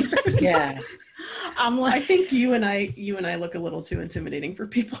strangers. Yeah. I think you and I look a little too intimidating for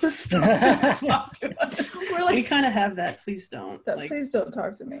people to stop and talk to us. We kind of have that. Please don't. Please don't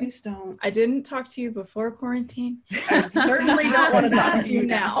talk to me. Please don't. I didn't talk to you before quarantine. I certainly don't want to talk to you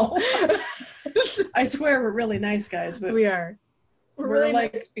now. I swear we're really nice guys, but we are. We're really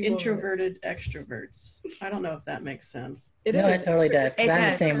like nice introverted extroverts. I don't know if that makes sense. It totally does. I'm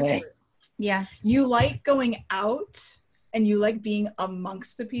the same way. Yeah. You like going out and you like being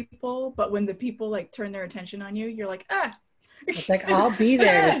amongst the people, but when the people like turn their attention on you, you're like, It's like, I'll be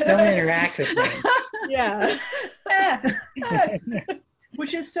there, just don't interact with me. Yeah.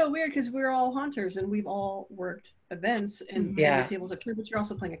 Which is so weird, because we're all haunters and we've all worked events and the tables are turned, but you're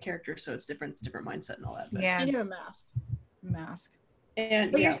also playing a character, so it's different mindset and all that. But. Yeah. And you have a mask.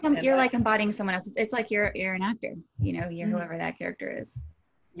 And but you're like embodying someone else. It's like you're an actor, you're whoever that character is.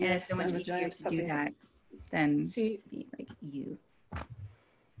 And it's so much easier to do that than to be like you.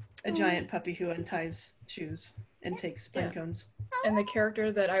 A giant puppy who unties shoes and takes pine cones. And the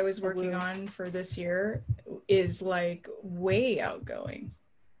character that I was working on for this year is like way outgoing.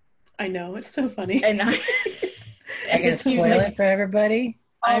 I know, it's so funny. And I can spoil it for everybody.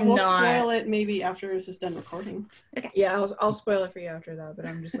 We'll spoil it maybe after this is done recording. Okay. Yeah, I'll spoil it for you after that, but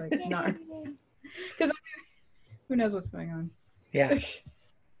I'm just like, not. Because who knows what's going on. Yeah.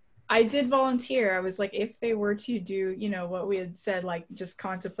 I did volunteer. I was like, if they were to do, what we had said, like just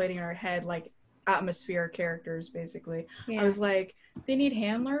contemplating in our head, like atmosphere characters, basically. Yeah. I was like, they need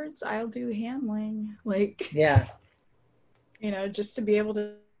handlers. I'll do handling. Like, yeah. Just to be able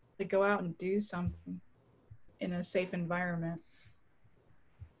to go out and do something in a safe environment.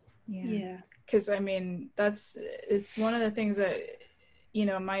 Yeah. Because it's one of the things that,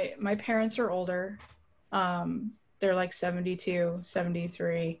 my parents are older. They're like 72,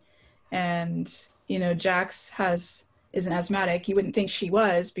 73. And, Jax is an asthmatic. You wouldn't think she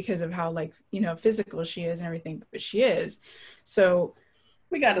was because of how physical she is and everything, but she is. So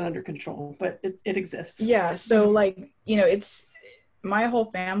we got it under control, but it exists. Yeah. So it's, my whole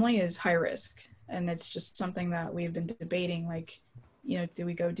family is high risk, and it's just something that we've been debating. Like, do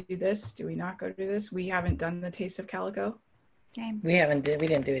we go do this? Do we not go do this? We haven't done the Taste of Calico. Same. We didn't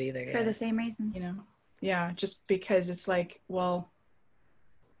do it either. For the same reasons. Yeah. Just because it's like, well,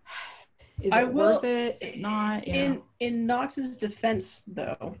 Is it worth it? If not, in Knox's defense,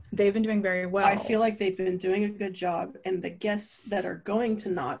 though, they've been doing very well. I feel like they've been doing a good job, and the guests that are going to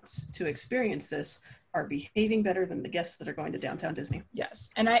Knott's to experience this are behaving better than the guests that are going to Downtown Disney. Yes,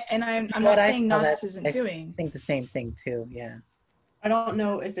 and I'm not saying Knott's isn't doing. I think the same thing too. Yeah. I don't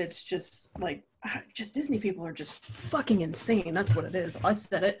know if it's just like Disney people are just fucking insane. That's what it is. I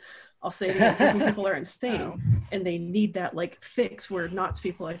said it. I'll say it again. Disney people are insane, and they need that like fix. Where Knott's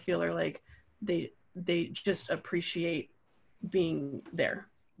people, I feel, are like they just appreciate being there.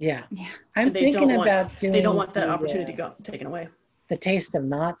 Yeah. I'm thinking about doing. They don't want that opportunity taken away. The Taste of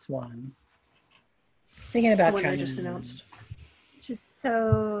Knott's one. Thinking about when trying. They just announced. Just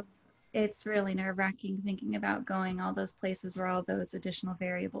so. It's really nerve-wracking thinking about going all those places where all those additional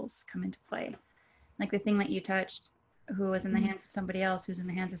variables come into play. Like the thing that you touched, who was in the hands of somebody else, who's in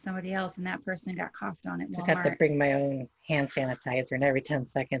the hands of somebody else, and that person got coughed on at Walmart. Just have to bring my own hand sanitizer, and every 10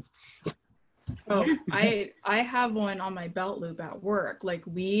 seconds. Oh, I have one on my belt loop at work. Like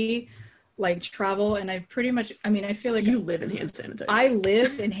we travel, and I feel like you live in hand sanitizer. I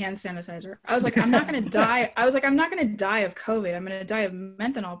live in hand sanitizer. I was like, I'm not gonna die. I'm not gonna die of COVID. I'm gonna die of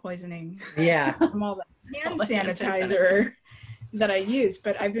methanol poisoning. Yeah. From all the hand sanitizer that I use.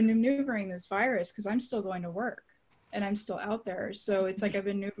 But I've been maneuvering this virus because I'm still going to work and I'm still out there. So it's like I've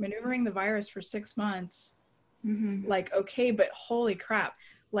been maneuvering the virus for 6 months. Mm-hmm. Like, okay, but holy crap.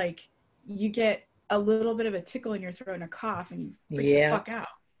 Like you get a little bit of a tickle in your throat and a cough and you freak the fuck out.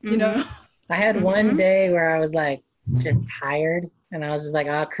 You know? I had one day where I was like just tired, and I was just like,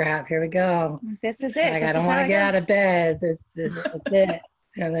 "Oh crap, here we go. This is it. Like, I don't want to get out of bed. This is it."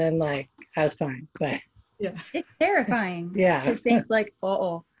 And then like I was fine, but yeah, it's terrifying. To think like,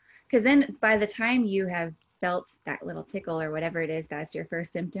 because then by the time you have felt that little tickle or whatever it is, that's your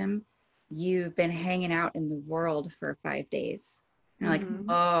first symptom. You've been hanging out in the world for 5 days. And you're like,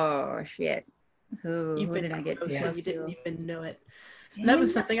 oh shit, who did I get too close to? You didn't even know it. And that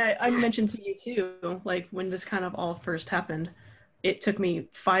was something I mentioned to you too. Like when this kind of all first happened, it took me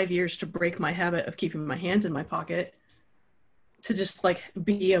 5 years to break my habit of keeping my hands in my pocket to just like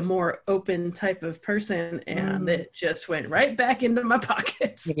be a more open type of person, and it just went right back into my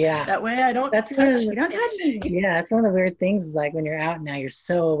pockets. Yeah. That way I don't touch me. Yeah, it's one of the weird things is like when you're out now, you're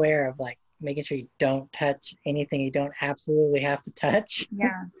so aware of like making sure you don't touch anything you don't absolutely have to touch.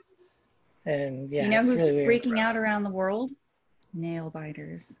 Yeah. And yeah. You know who's really freaking out around the world? Nail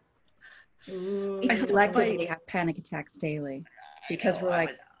biters. We collectively have panic attacks daily because we're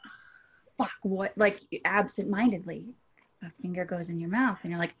like, fuck, what? Like absent-mindedly, a finger goes in your mouth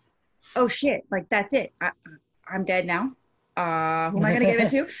and you're like, oh shit, like that's it. I'm dead now. Who am I gonna give it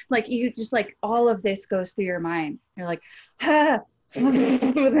to? Like you just like all of this goes through your mind. You're like, and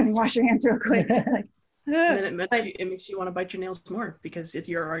then wash your hands real quick. It's like, and then it makes you want to bite your nails more because if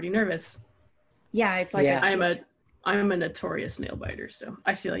you're already nervous. Yeah, it's like I'm a notorious nail biter, so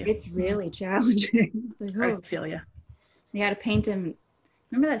I feel you. It's really challenging. It's like, I feel you. You got to paint them.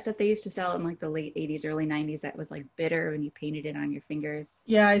 Remember that stuff they used to sell in like the late 80s, early 90s that was like bitter when you painted it on your fingers?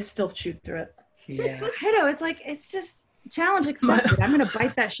 Yeah, I still chewed through it. Yeah. I know. It's like, it's just challenge accepted. I'm going to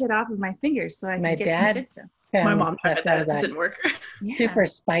bite that shit off of my fingers so I can get some good stuff. My mom tried that. It didn't work. Super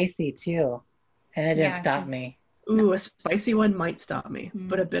spicy too. And it didn't stop me. Ooh, a spicy one might stop me,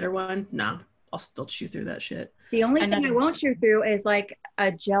 but a bitter one, nah. I'll still chew through that shit. The only thing I won't chew through is like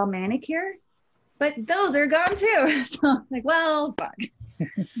a gel manicure, but those are gone too. So like, well, fuck.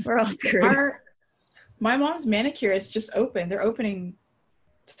 We're all screwed. My mom's manicure is just open. They're opening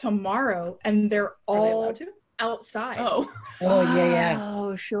tomorrow, and they're all outside. Oh, yeah.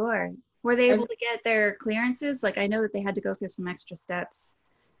 Oh, sure. Were they able to get their clearances? Like, I know that they had to go through some extra steps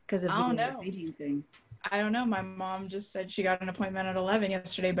because of the Beijing thing. I don't know. My mom just said she got an appointment at 11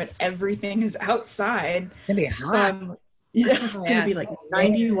 yesterday, but everything is outside. It's gonna be hot. So it's gonna be like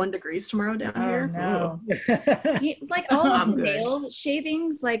 91 degrees tomorrow down here. No. Like all of the nail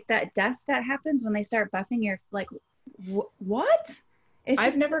shavings, like that dust that happens when they start buffing your, like, what?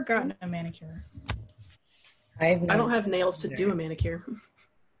 I've never gotten a manicure. I don't have nails to do a manicure.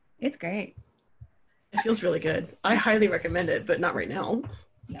 It's great. It feels really good. I highly recommend it, but not right now.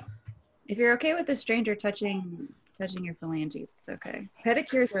 No. If you're okay with a stranger touching your phalanges, it's okay.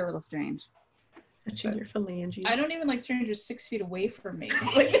 Pedicures are a little strange. Touching your phalanges. I don't even like strangers 6 feet away from me.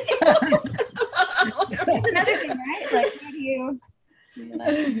 That's another thing, right? Like, how do you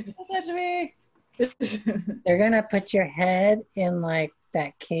touch me? They're gonna put your head in like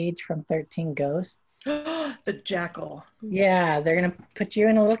that cage from 13 Ghosts. The jackal. Yeah, they're gonna put you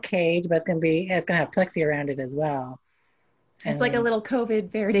in a little cage, but it's gonna have plexi around it as well. It's like a little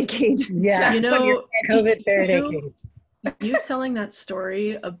COVID Faraday cage. Yeah, you know, COVID Faraday cage. You telling that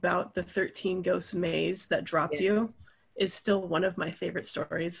story about the 13 ghost maze that dropped you is still one of my favorite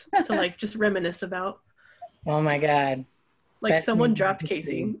stories to like just reminisce about. Oh my God. Like Best someone movie dropped history.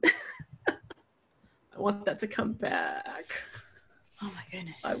 Casey. I want that to come back. Oh my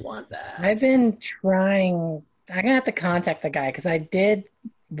goodness. I want that. I've been trying. I'm gonna have to contact the guy because I did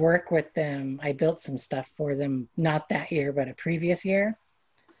work with them. I built some stuff for them, not that year, but a previous year.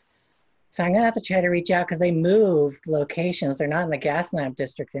 So I'm gonna have to try to reach out because they moved locations. They're not in the Gaslamp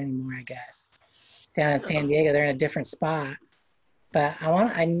district anymore, I guess. Down in San Diego, they're in a different spot. But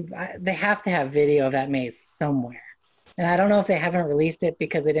they have to have video of that maze somewhere. And I don't know if they haven't released it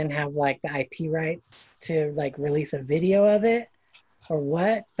because they didn't have like the IP rights to like release a video of it or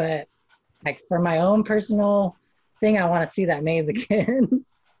what. But like for my own personal thing, I want to see that maze again.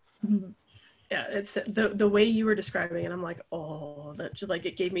 Yeah, it's the way you were describing it. I'm like, oh, that just like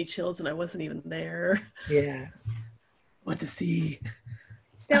it gave me chills, and I wasn't even there. Yeah. What to see?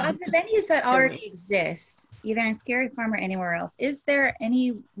 So of the venues that already exist, either in Scary Farm or anywhere else, is there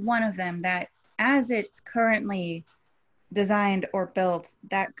any one of them that, as it's currently designed or built,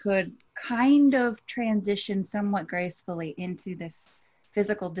 that could kind of transition somewhat gracefully into this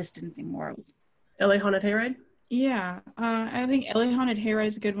physical distancing world? LA Haunted Hayride? Yeah, I think LA Haunted Hayride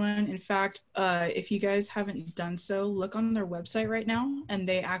is a good one. In fact, if you guys haven't done so, look on their website right now, and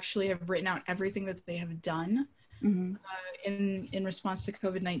they actually have written out everything that they have done in response to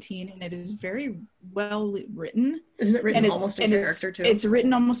COVID-19, and it is very well written. Isn't it written almost in character too? It's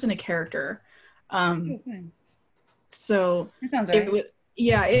written almost in a character. So that sounds right.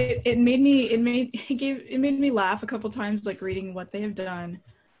 It made me laugh a couple times, like reading what they have done,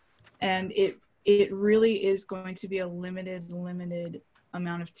 and it really is going to be a limited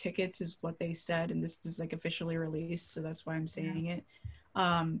amount of tickets is what they said, and this is like officially released, so that's why I'm saying it.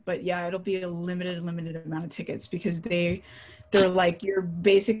 But yeah, it'll be a limited amount of tickets because they're like, you're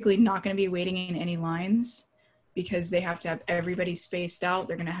basically not going to be waiting in any lines because they have to have everybody spaced out.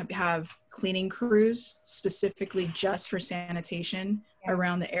 They're going to have cleaning crews specifically just for sanitation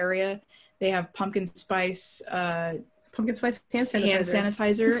around the area. They have pumpkin spice hand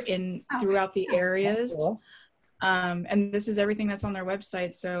sanitizer in throughout the areas. Cool. And this is everything that's on their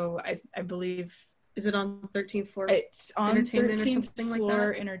website. So I believe, is it on 13th floor? It's on 13th floor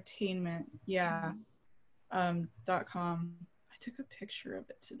like entertainment. Yeah. .com. I took a picture of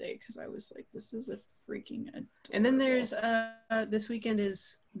it today because I was like, this is a freaking adorable. And then there's this weekend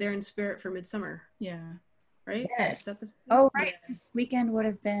is There in Spirit for Midsummer. Yeah. Right? Yes. Is that this? Oh, right. This weekend would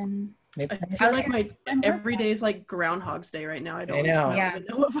have been. I feel like my every day is like Groundhog's Day right now. I don't even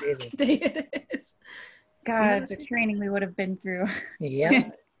know what fucking day it is. God, the training we would have been through. Yeah.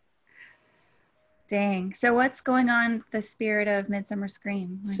 Dang. So what's going on with the spirit of Midsummer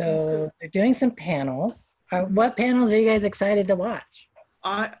Scream? So they're doing some panels. What panels are you guys excited to watch?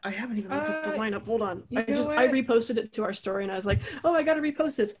 I haven't even looked at the lineup. Hold on. I what? reposted it to our story and I was like, oh, I got to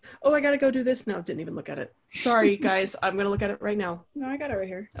repost this. Oh, I got to go do this. No, didn't even look at it. Sorry, guys. I'm going to look at it right now. No, I got it right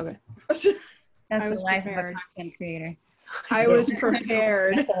here. Okay. That's the life of a content creator. I was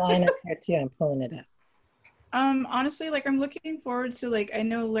prepared. The lineup here too. I'm pulling it up. Honestly, like I'm looking forward to, like, I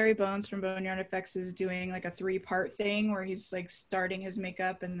know Larry Bones from Boneyard Effects is doing like a 3-part thing where he's like starting his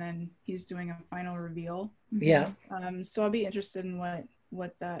makeup and then he's doing a final reveal. Yeah. So I'll be interested in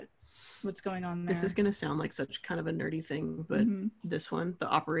what's going on there. This is gonna sound like such kind of a nerdy thing, but this one, the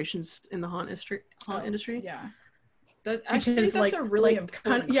operations in the haunt industry. Yeah. That's a really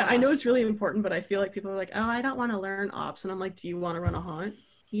important class. Yeah, I know it's really important, but I feel like people are like, oh, I don't want to learn ops, and I'm like, do you want to run a haunt?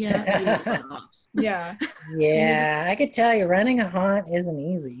 Yeah, you need to run ops. Yeah. Yeah, I could tell you running a haunt isn't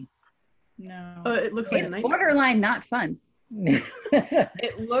easy. No. It looks like a nightmare. Borderline not fun.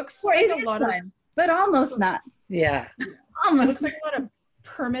 It looks like a lot of, but almost not. Yeah. Almost. It looks like a lot of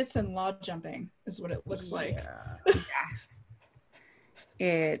permits and law jumping is what it looks like.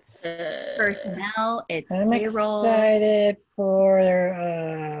 It's personnel, it's I'm payroll. excited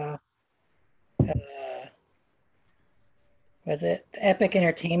for was it the Epic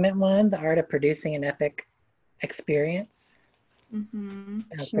Entertainment one, the art of producing an epic experience.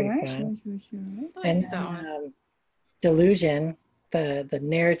 That's pretty fun. Sure. And Delusion, the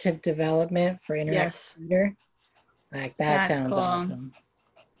narrative development for interactive theater. Like that sounds awesome.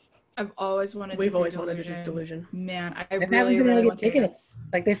 I've always wanted We've always wanted to do Delusion. Man, I haven't really, been really able to want get tickets.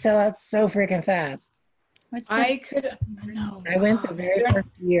 Like they sell out so freaking fast. I went the very first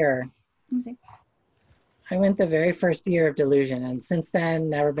year. I went the very first year of Delusion, and since then,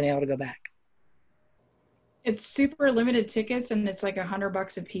 never been able to go back. It's super limited tickets, and it's like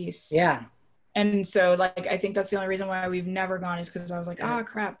 $100 a piece. Yeah. And so like I think that's the only reason why we've never gone is because I was like, oh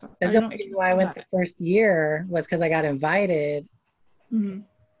crap. That's the reason why I went the first year was because I got invited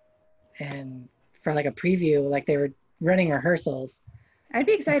and for like a preview, like they were running rehearsals. I'd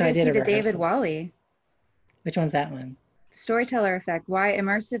be excited to see the David Wally. Which one's that one? Storyteller Effect, Why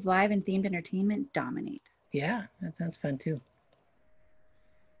Immersive Live and Themed Entertainment Dominate. Yeah, that sounds fun too.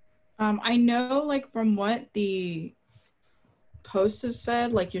 I know like from what the posts have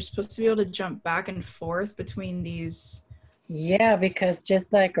said, like you're supposed to be able to jump back and forth between these. Yeah, because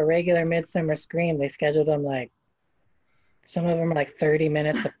just like a regular Midsummer Scream, they scheduled them like, some of them are like 30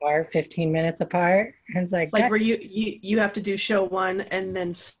 minutes apart, 15 minutes apart. And it's like where you have to do show one and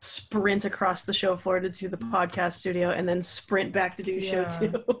then sprint across the show floor to do the podcast studio and then sprint back to do show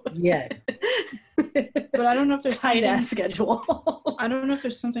two. Yeah. But I don't know if there's tight ass schedule. I don't know if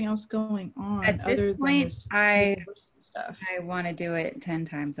there's something else going on at other this point, than this stuff. I want to do it 10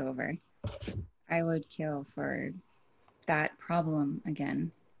 times over. I would kill for that problem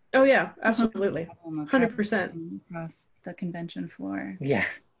again. Oh yeah, absolutely. 100%. Across the convention floor. Yeah.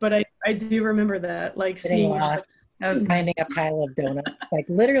 But I do remember that, like seeing lost, finding a pile of donuts, like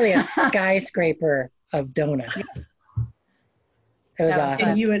literally a skyscraper of donuts. It was awesome.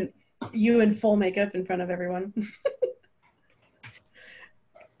 And you in full makeup in front of everyone.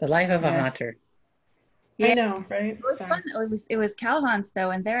 The life of a haunter. Yeah. I know, right? It was fun. It was Calhans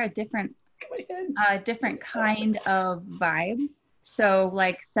though, and they're a different kind of vibe. So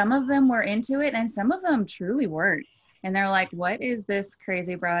like some of them were into it and some of them truly weren't. And they're like, what is this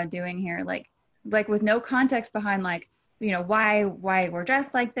crazy broad doing here? Like with no context behind like, you know, why we're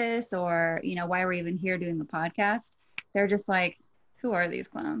dressed like this or, you know, why we're even here doing the podcast. They're just like, who are these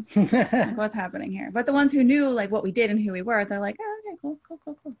clowns? Like, what's happening here? But the ones who knew like what we did and who we were, they're like, oh, okay,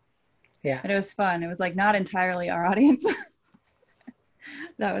 cool. Yeah. And it was fun. It was like not entirely our audience.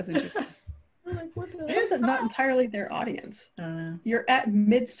 That was interesting. Like, it is not entirely their audience. You're at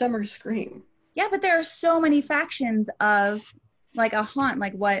Midsummer Scream. Yeah, but there are so many factions of like a haunt,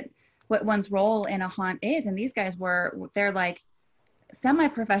 like what one's role in a haunt is. And these guys they're like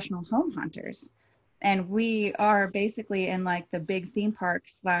semi-professional home hunters. And we are basically in like the big theme park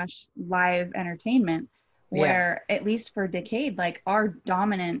 / live entertainment where at least for a decade, like our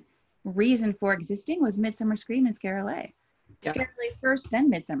dominant reason for existing was Midsummer Scream and Scare LA. Yeah. Scare LA first, then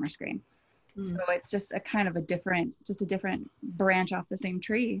Midsummer Scream. So it's just a kind of a different branch off the same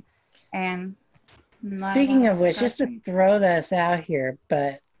tree. And speaking of which, just to throw this out here,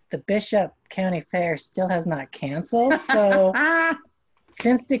 but the Bishop County Fair still has not canceled. So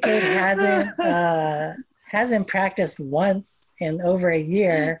since Decade hasn't practiced once in over a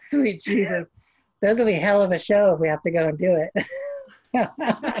year, sweet Jesus, those will be hell of a show if we have to go and do it. They're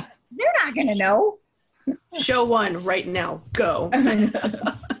not gonna know. Show one right now, go.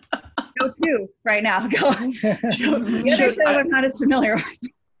 Show two right now, go. The other show I'm not as familiar with.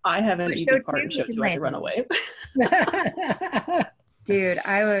 I have an easy part in show two. I run away. Dude,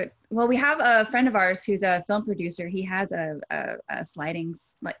 we have a friend of ours who's a film producer. He has a sliding,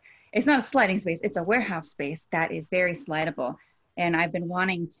 like, it's not a sliding space, it's a warehouse space that is very slidable. And I've been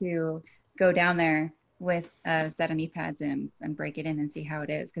wanting to go down there with a set of knee pads and break it in and see how it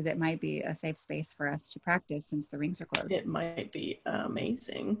is, because it might be a safe space for us to practice since the rings are closed. It might be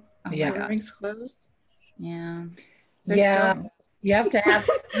amazing. Oh yeah. The rings closed? Yeah. You have to have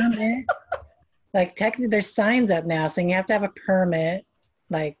a permit. Like technically there's signs up now saying you have to have a permit.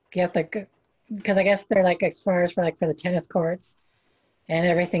 Like you have to, because I guess they're like as far as for the tennis courts and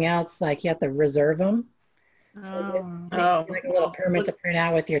everything else, like you have to reserve them. So like a little permit to print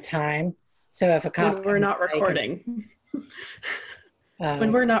out with your time. So if a cop when we're not recording,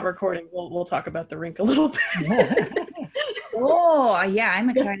 when we're not recording, we'll talk about the rink a little bit. Oh yeah, I'm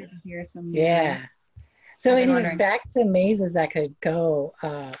excited to hear some. Yeah. So anyway, back to mazes that could go.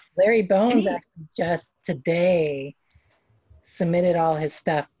 Larry Bones actually just today submitted all his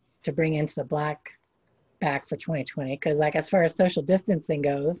stuff to bring into the Black back for 2020. Because like as far as social distancing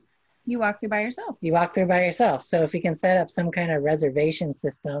goes, you walk through by yourself. You walk through by yourself. So if you can set up some kind of reservation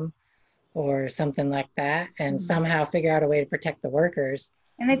system or something like that and somehow figure out a way to protect the workers.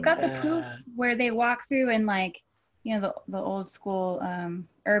 And they've got the proof where they walk through and like, you know, the old school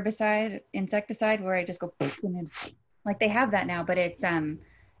herbicide, insecticide where it just go poof, and then, like they have that now, but it's like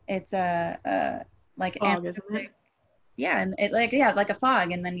fog, isn't it? Yeah, and it like a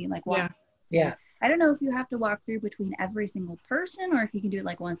fog, and then you like walk. Yeah. I don't know if you have to walk through between every single person or if you can do it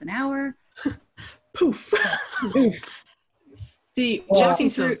like once an hour. Poof. See,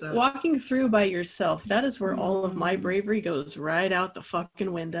 walking through by yourself, that is where all of my bravery goes right out the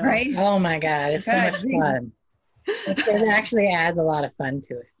fucking window. Right? Oh my God, it's so much fun. It actually adds a lot of fun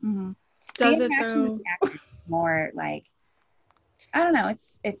to it. Mm-hmm. Does the it interaction with though? the actors is more like, I don't know,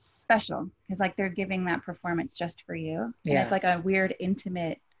 it's special because like they're giving that performance just for you, and Yeah. it's like a weird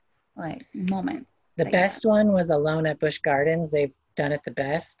intimate like moment. The that you best one was Alone at Busch Gardens. They've done it the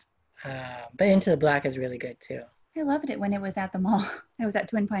best. But Into the Black is really good too. I loved it when it was at the mall. It was at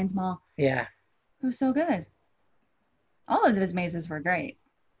Twin Pines Mall. Yeah. It was so good. All of those mazes were great.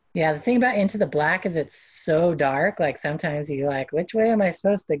 Yeah, the thing about Into the Black is it's so dark. Like sometimes you're like, which way am I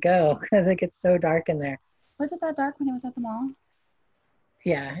supposed to go? Because it gets so dark in there. Was it that dark when it was at the mall?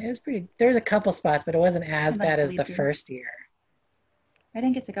 Yeah, it was pretty. There was a couple spots, but it wasn't as I'd like bad to as the leave you. first year. I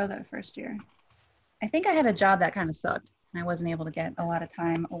didn't get to go that first year. I think I had a job that kind of sucked, and I wasn't able to get a lot of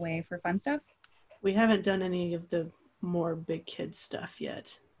time away for fun stuff. We haven't done any of the more big kids stuff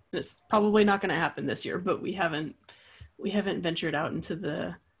yet. It's probably not going to happen this year, but we haven't ventured out into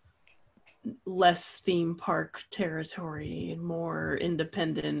the less theme park territory and more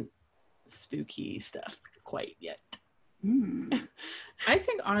independent spooky stuff quite yet. I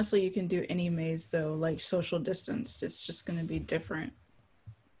think honestly you can do any maze though, like social distanced. It's just going to be different.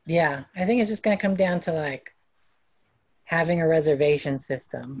 Yeah, I think it's just going to come down to like having a reservation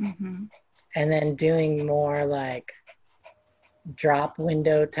system and then doing more like drop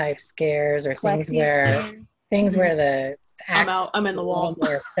window type scares or things Plexi where scares. where the I'm in the wall.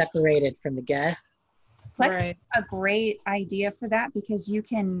 More separated from the guests. Plex Right. is a great idea for that because you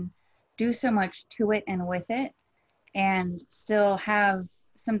can do so much to it and with it and still have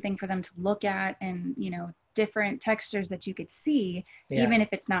something for them to look at and, you know, different textures that you could see, even if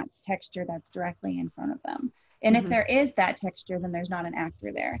it's not texture that's directly in front of them. And if there is that texture, then there's not an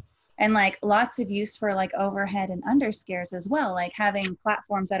actor there. And like lots of use for like overhead and under scares as well, like having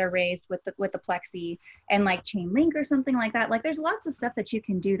platforms that are raised with the plexi and like chain link or something like that. Like there's lots of stuff that you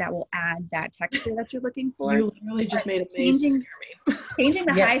can do that will add that texture that you're looking for. You literally just made a maze to scare me. Changing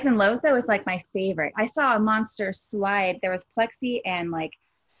the highs and lows though is like my favorite. I saw a monster slide. There was plexi and like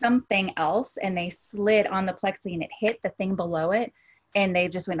something else, and they slid on the plexi and it hit the thing below it, and they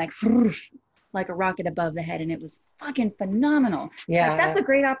just went like a rocket above the head, and it was fucking phenomenal. Yeah, like, that's a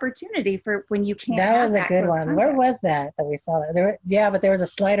great opportunity for when you can't. That was a good one. Contact. Where was that we saw that? But there was a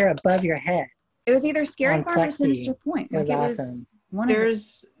slider above your head. It was either Scary On Farm or Plexi. Sinister Point. It was awesome.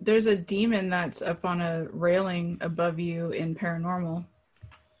 There's a demon that's up on a railing above you in Paranormal.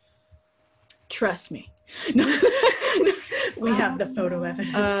 Trust me. We have the photo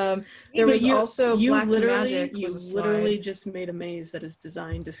evidence. There was also Black Magic. You was a literally slide. just made a maze that is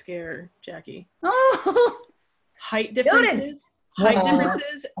designed to scare Jackie. Oh, Height differences. A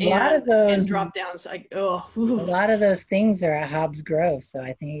lot of those and drop downs. A lot of those things are at Hobbs Grove, so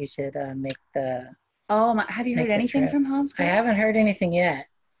I think you should make the. Oh my! Have you heard anything from Hobbs Grove? I haven't heard anything yet.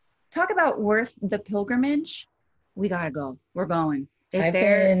 Talk about worth the pilgrimage. We gotta go. We're going. We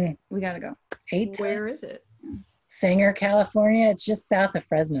gotta go. Where is it? Sanger, California. It's just south of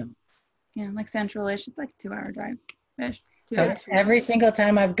Fresno. Yeah, like central-ish. It's like a 2-hour drive. Every single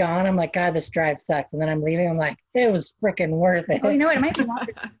time I've gone, I'm like, God, this drive sucks. And then I'm leaving, I'm like, it was freaking worth it. Oh, you know what? It might be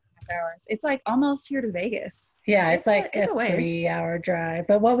longer than 2.5 hours. It's like almost here to Vegas. Yeah, it's like a 3-hour drive.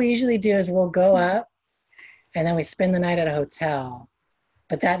 But what we usually do is we'll go up and then we spend the night at a hotel.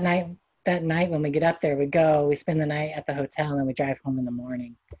 But that night when we get up there, we spend the night at the hotel and then we drive home in the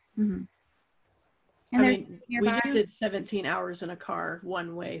morning. Mm-hmm. And I mean, we just did 17 hours in a car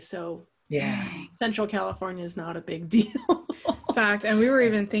one way, so yeah, Central California is not a big deal. Fact, and we were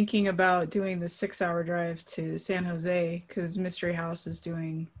even thinking about doing the 6-hour drive to San Jose because Mystery House is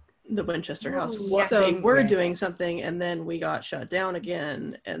doing the Winchester House. Yeah. So they were doing something, and then we got shut down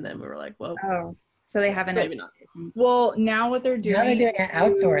again, and then we were like, well, so they haven't. Maybe not. Well, now what they're doing. Now they're doing an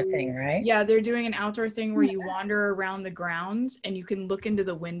outdoor thing, right? Yeah, they're doing an outdoor thing where you wander around the grounds and you can look into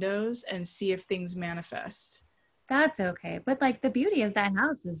the windows and see if things manifest. That's okay, but like the beauty of that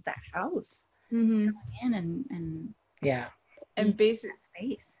house is that house. Mm-hmm. In and yeah, and basic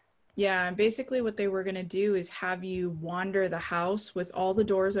space. Yeah, and basically what they were gonna do is have you wander the house with all the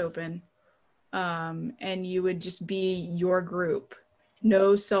doors open, and you would just be your group.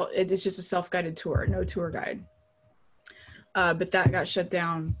 It's just a self-guided tour, no tour guide. But that got shut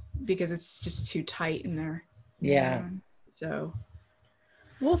down because it's just too tight in there. Yeah. So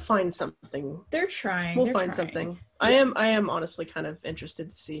we'll find something. They're trying. We'll find something. Yeah. I am honestly kind of interested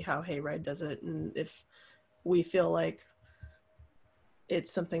to see how Hayride does it, and if we feel like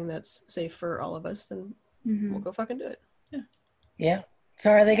it's something that's safe for all of us, then we'll go fucking do it. Yeah. Yeah. So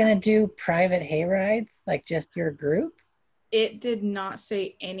are they going to do private hayrides, like just your group? It did not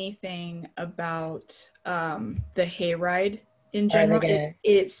say anything about the hayride in general.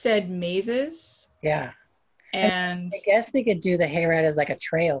 It said mazes. Yeah. And I guess they could do the hayride as like a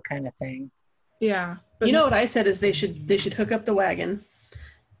trail kind of thing. yeah, but You know what I said is they should hook up the wagon,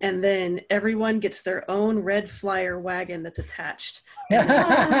 and then everyone gets their own red flyer wagon that's attached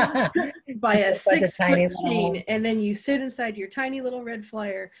by a Just like a 6-foot tiny chain, little- and then you sit inside your tiny little red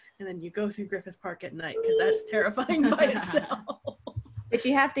flyer, and then you go through Griffith Park at night because that's terrifying by itself. But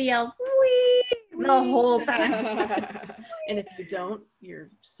you have to yell "wee" the whole time. And if you don't, your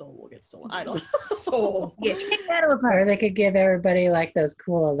soul will get stolen. I don't. soul. Yeah, kick that apart. Or they could give everybody like those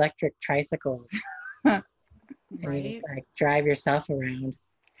cool electric tricycles. And you just Right. like drive yourself around.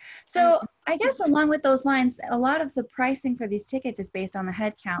 So I guess along with those lines, a lot of the pricing for these tickets is based on the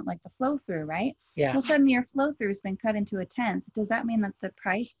head count, like the flow through, right? Yeah. Well, suddenly your flow through has been cut into a 10th. Does that mean that the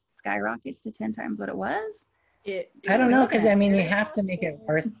price skyrockets to 10 times what it was? I don't know, because I mean, you Very have to make it possible.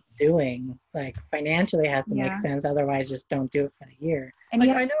 worth doing. Like financially, it has to make Yeah. sense. Otherwise, just don't do it for the year. And Like,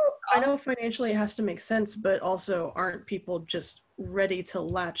 you I know financially it has to make sense, but also aren't people just ready to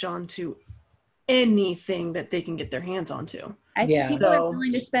latch on to anything that they can get their hands onto? I think Yeah. people So- are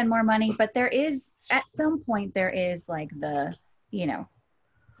willing to spend more money, but there is, at some point, there is like the, you know,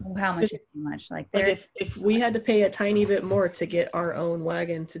 how much is too much? Like Like there, if we had to pay a tiny bit more to get our own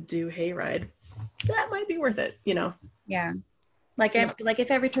wagon to do hayride, that might be worth it, you know. yeah. Like, Yeah. like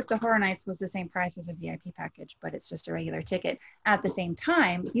if every trip to Horror Nights was the same price as a VIP package, but it's just a regular ticket. At the same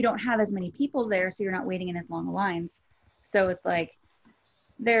time, you don't have as many people there, so you're not waiting in as long lines. So it's like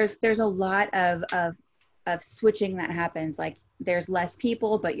there's a lot of switching that happens. Like there's less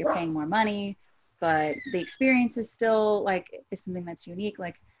people, but you're paying more money, but the experience is still like is something that's unique.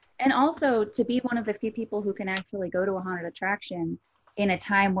 Like, and also to be one of the few people who can actually go to a haunted attraction in a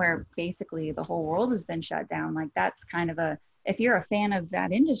time where basically the whole world has been shut down. Like that's kind of a, if you're a fan of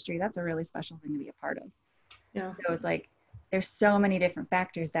that industry, that's a really special thing to be a part of. Yeah. So it's like there's so many different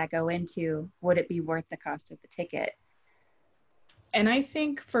factors that go into would it be worth the cost of the ticket. And I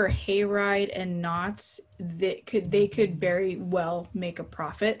think for hayride and knots, they could very well make a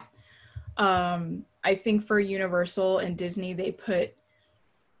profit. I think for Universal and Disney,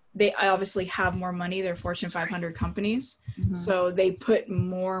 they obviously have more money. They're Fortune 500 companies, so they put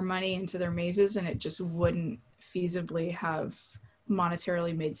more money into their mazes, and it just wouldn't feasibly have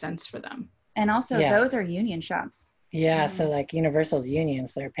monetarily made sense for them. And also Yeah. those are union shops. Yeah. So like Universal's union,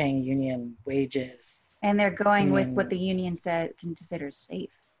 so they're paying union wages. And they're going with what the union said considers safe.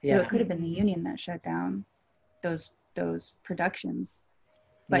 So Yeah. it could have been the union that shut down those productions.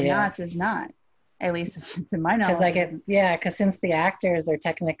 But Yeah. Knott's is not. At least to my knowledge. Because like it if isn't. because since the actors are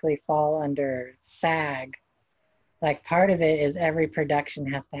technically fall under SAG, like part of it is every production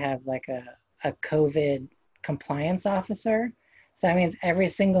has to have like a COVID compliance officer. So that means every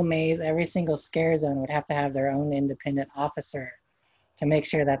single maze, every single scare zone would have to have their own independent officer to make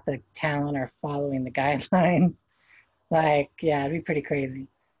sure that the talent are following the guidelines. Like, yeah, it'd be pretty crazy.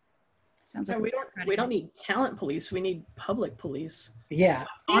 Sounds So like we don't need talent police, we need public police. Yeah.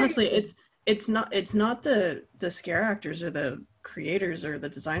 Honestly, it's not the scare actors or the creators or the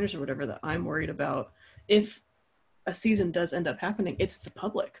designers or whatever that I'm worried about. If a season does end up happening, it's the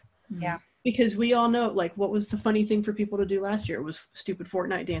public. Yeah. Because we all know, like, what was the funny thing for people to do last year? It was stupid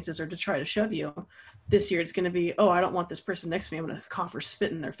Fortnite dances or to try to shove you. This year it's going to be, oh, I don't want this person next to me. I'm going to cough or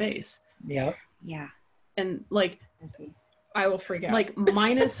spit in their face. Yep. Yeah. And like I will freak out. like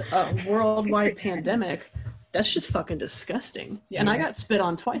minus a worldwide pandemic, that's just fucking disgusting. Yeah. And I got spit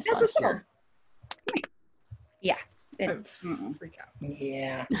on twice last year. I freak out.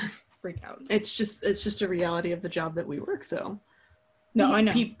 Yeah. Freak out. It's just a reality of the job that we work, though. No, I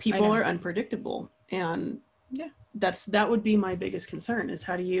know. People I know. are unpredictable, and Yeah. that would be my biggest concern is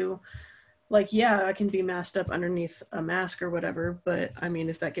how do you, like, yeah, I can be masked up underneath a mask or whatever, but I mean,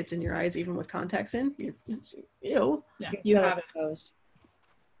 if that gets in your eyes, even with contacts in, ew, Yeah, you have it. Exposed.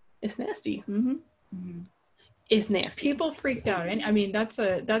 it's nasty. Mm-hmm. Mhm. It's nasty. People freaked out, and I mean that's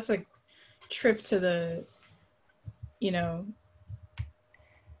a trip to the,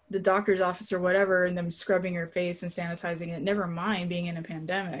 the doctor's office or whatever, and them scrubbing your face and sanitizing it. Never mind being in a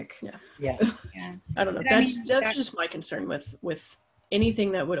pandemic. Yeah. Yeah. I don't know. But I That's mean, that's just my concern with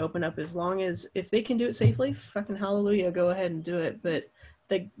anything that would open up. As long as if they can do it safely, fucking hallelujah, go ahead and do it. But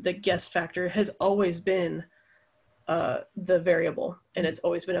the guest factor has always been the variable, and it's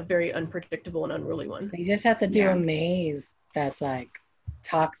always been a very unpredictable and unruly one. You just have to do Yeah. a maze that's like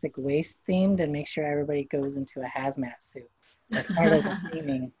toxic waste themed and make sure everybody goes into a hazmat suit. That's part of the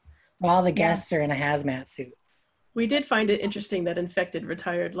theming. All the guests are in a hazmat suit. We did find it interesting that Infected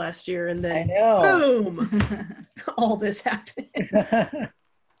retired last year, and I then know. boom, all this happened.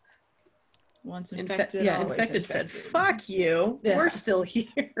 Once infected, always Infected said, infected. "Fuck you, Yeah. we're still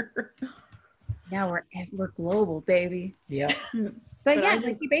here." Now we're global, baby. Yep. But yeah,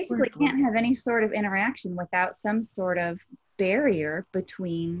 like you basically can't have any sort of interaction without some sort of barrier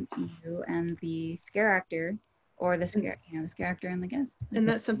between you and the scare actor, or the scare actor and the guest. And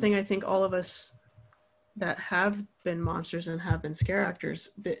that's something I think all of us that have been monsters and have been scare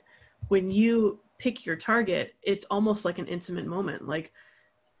actors, that when you pick your target, it's almost like an intimate moment. Like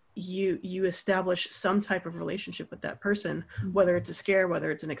you establish some type of relationship with that person, whether it's a scare,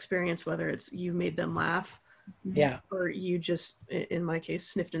 whether it's an experience, whether it's you made them laugh, Yeah. or you just, in my case,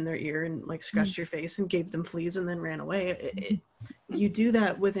 sniffed in their ear and like scratched your face and gave them fleas and then ran away. You do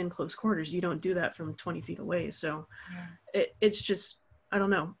that within close quarters. You don't do that from 20 feet away. So it's just, I don't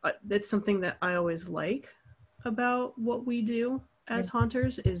know. It's something that I always like about what we do as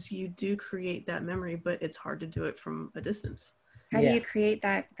haunters, is you do create that memory, but it's hard to do it from a distance. How do you create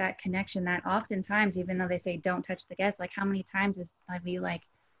that connection that oftentimes, even though they say don't touch the guest, like how many times have you like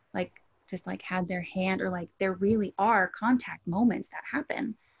just like had their hand, or like there really are contact moments that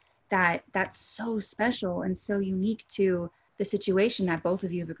happen that's so special and so unique to the situation that both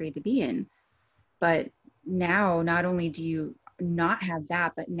of you have agreed to be in. But now not only do you not have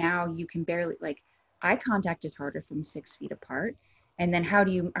that, but now you can barely, like, eye contact is harder from 6 feet apart. And then how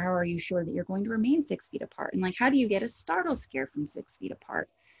are you sure that you're going to remain 6 feet apart? And like, how do you get a startle scare from 6 feet apart?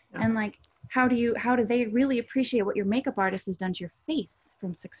 Yeah. And like, how do they really appreciate what your makeup artist has done to your face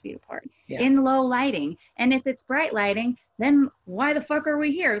from 6 feet apart in low lighting? And if it's bright lighting, then why the fuck are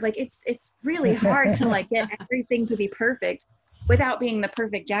we here? Like, it's really hard to like get everything to be perfect without being the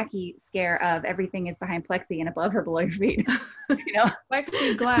perfect Jackie scare of everything is behind plexi and above her below your feet. You know,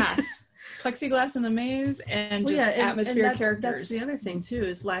 plexiglass in the maze, and just atmosphere characters. That's the other thing too,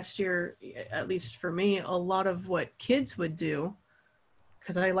 is last year, at least for me, a lot of what kids would do,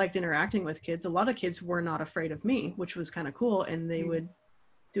 because I liked interacting with kids, a lot of kids were not afraid of me, which was kind of cool, and they would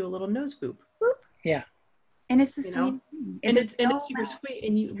do a little nose boop. Yeah. And it's the sweet thing. And it's super sweet,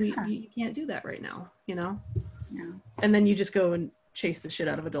 and you can't do that right now, you know? No. And then you just go and chase the shit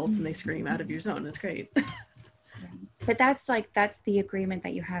out of adults and they scream out of your zone. It's great. But that's the agreement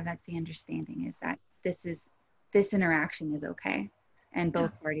that you have. That's the understanding, is that this interaction is okay. And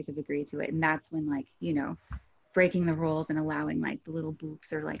both parties have agreed to it. And that's when, like, you know, breaking the rules and allowing like the little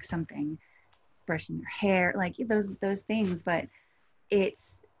boops or like something, brushing their hair, like those things. But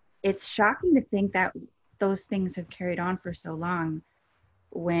it's shocking to think that those things have carried on for so long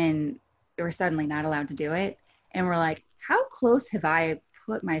when we're suddenly not allowed to do it. And we're like, how close have I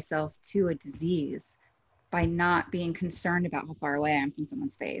put myself to a disease by not being concerned about how far away I am from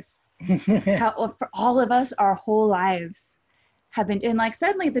someone's face? How, for all of us, our whole lives have been, and like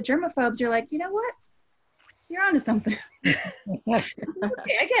suddenly the germaphobes are like, you know what? You're onto something. Okay,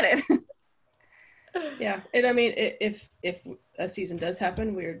 I get it. Yeah, and I mean, if a season does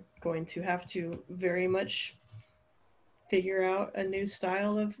happen, we're going to have to very much figure out a new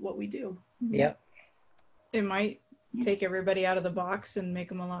style of what we do. Yep. It might take everybody out of the box and make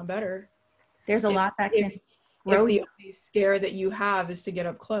them a lot better. There's a lot that can grow. If the only scare that you have is to get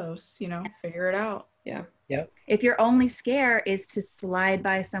up close, you know, figure it out. Yeah. Yep. If your only scare is to slide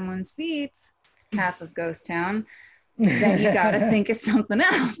by someone's feet, half of Ghost Town, then you gotta think of something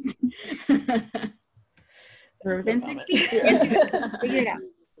else. Within 6 feet. Figure it out.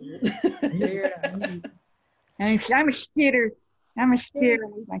 Figure it out. I'm a shitter. I'm a shitter.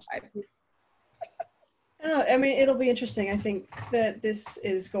 I don't know. I mean, it'll be interesting. I think that this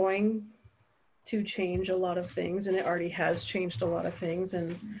is going to change a lot of things, and it already has changed a lot of things.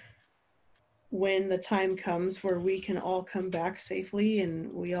 And when the time comes where we can all come back safely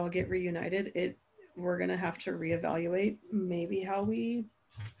and we all get reunited, we're going to have to reevaluate maybe how we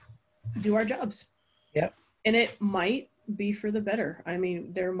do our jobs. Yep. And it might be for the better. I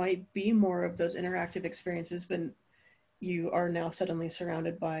mean, there might be more of those interactive experiences, but you are now suddenly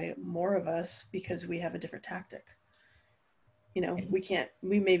surrounded by more of us because we have a different tactic. You know,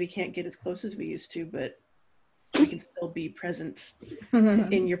 we maybe can't get as close as we used to, but we can still be present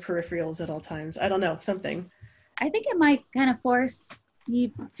in your peripherals at all times. I don't know, something. I think it might kind of force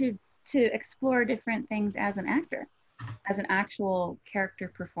you to explore different things as an actor, as an actual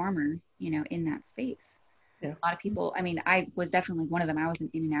character performer, you know, in that space. Yeah. A lot of people, I mean, I was definitely one of them. I was an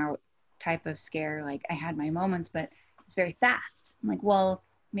in and out type of scare. Like, I had my moments, but it's very fast. I'm like, well,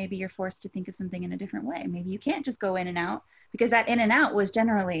 maybe you're forced to think of something in a different way. Maybe you can't just go in and out, because that in and out was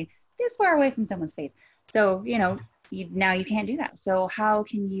generally this far away from someone's face. So, you know, now you can't do that. So how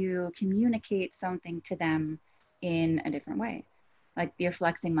can you communicate something to them in a different way? Like, you're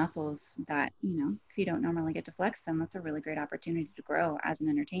flexing muscles that, you know, if you don't normally get to flex them, that's a really great opportunity to grow as an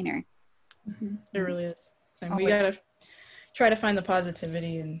entertainer. It really is. So we gotta try to find the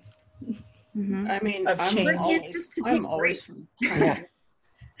positivity and Mhm. I mean, Of change. It's just to take Yeah.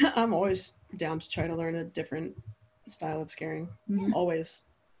 I'm always down to try to learn a different style of scaring. Mhm. Always.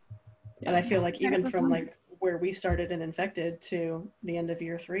 And I feel like even from like where we started in Infected to the end of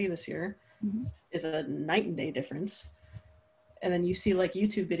year 3 this year Mhm. is a night and day difference. And then you see like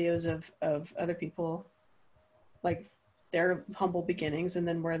YouTube videos of other people, like their humble beginnings and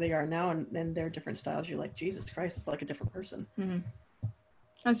then where they are now and then their different styles. You're like, Jesus Christ, it's like a different person.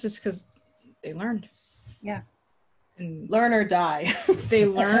 That's just because they learned. Yeah. And Learn or die. they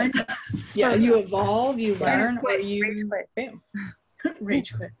learn. Yeah, you evolve, you learn, or Rage you quit. bam.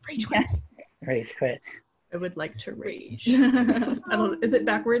 Rage quit. Rage quit. Rage quit. I would like to rage. It I don't. Is it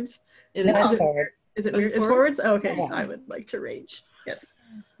backwards? is. No, it's forward. Is it Is it weird? It's forward? forwards? Oh, okay. Yeah. I would like to rage. Yes.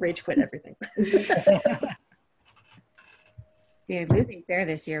 Rage quit everything. Dude, losing Fair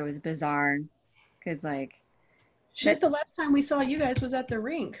this year was bizarre. Because, like, Shit, the last time we saw you guys was at the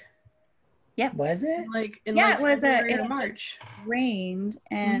rink. Was it? In Yeah, it was February it or had March. rained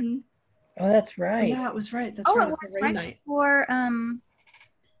and Mhm. Oh, that's right. Yeah, it was right. That's oh, right. it It's was a rain right night. before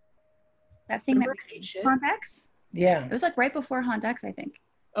that thing that Hurricane shit. Haunt X. Yeah. It was like right before Haunt X, I think.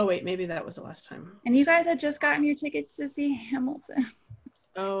 Oh wait, maybe that was the last time. And you guys had just gotten your tickets to see Hamilton.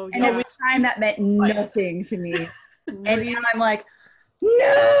 Oh And yeah. at the time that meant nothing to me. And now I'm like,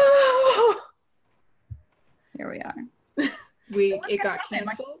 no. Here we are. It got happened?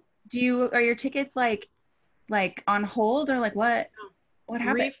 Like, canceled. Are your tickets like on hold or like what? What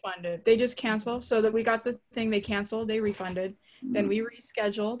happened? Refunded. They just canceled. So that we got the thing they canceled, they refunded. Then we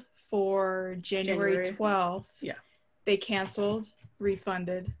rescheduled for January 12th. Yeah. They canceled,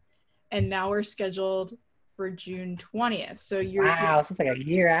 refunded, and now we're scheduled for June 20th. So Wow, so it's like a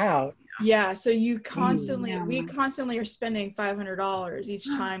year out. yeah, so you constantly Yeah. we constantly are spending $500 each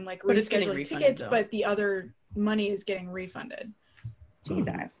time like But it's getting rescheduling refunded, tickets, though. but the other money is getting refunded.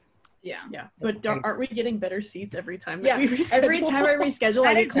 Jesus. Yeah. Yeah, but aren't we getting better seats every time? Yeah, That we reschedule? every time I reschedule,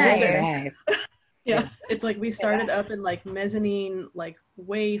 I That get is closer. Nice. Yeah, it's like we started up in like mezzanine, like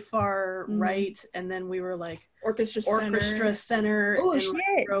way far Mhm. right, and then we were like Orchestra center. Oh, and shit.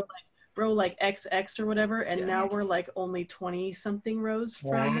 like row like XX or whatever, and Yeah. now we're like only 20 something rows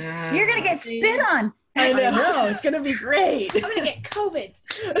from. Wow. You're gonna get spit on. I know it's gonna be great. I'm gonna get COVID.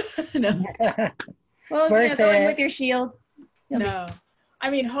 No. Well, Worth go in it. with your shield. You'll be- No. I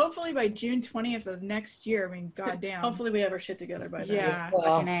mean, hopefully by June 20th of next year. I mean, goddamn. Hopefully we have our shit together by then. Yeah. Well,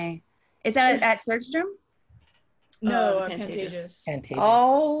 Fucking A. Is that at Sergstrom? No, Pantages. Pantages. Contagious.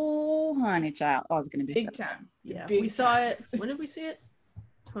 Oh, honey child. Oh, it's gonna be Big so time. Yeah, Big we saw it. When did we see it?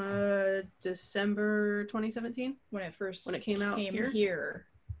 December 2017, When it first When it came out here?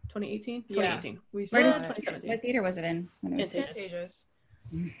 2018, Yeah. 2018. We Or saw no, it. 2017. What theater was it in? When it was Pantages.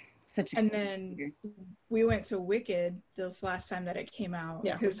 Pantages. such a And then we went to Wicked this last time that it came out.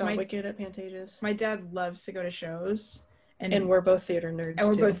 Yeah, we because saw Wicked at Pantages. my dad loves to go to shows, And we're both theater nerds. and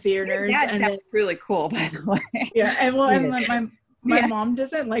we're too. both theater nerds. That And then, sounds really cool, by the way. yeah, and well, and like my Yeah. mom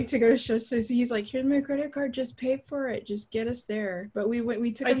doesn't like to go to shows, so he's like, "Here's my credit card, just pay for it, just get us there." But we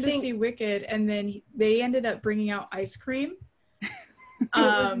took I him to think- see Wicked, and then they ended up bringing out ice cream. It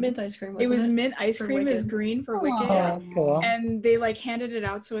was mint ice cream. It was wasn't mint ice For cream is Wicked. green for Aw. Wicked. Oh, cool. And they like handed it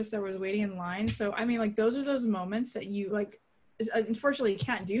out to us that was waiting in line. So I mean, like those are those moments that you like unfortunately you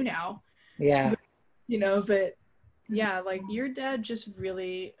can't do now, Yeah. you know, but yeah, like Your dad just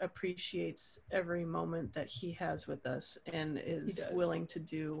really appreciates every moment that he has with us and is does. willing to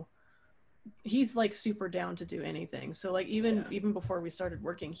do. He's like super down to do anything. So like even before we started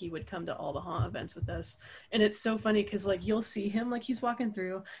working, he would come to all the haunt events with us. And it's so funny because like you'll see him like he's walking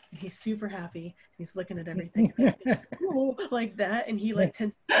through and he's super happy. He's looking at everything "Ooh," like that, and he like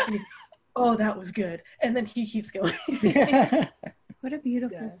tends to, oh, that was good, and then he keeps going. What a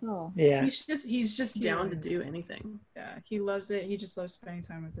beautiful Yeah. soul. Yeah. he's just down to Yeah. do anything. yeah, he loves it. He just loves spending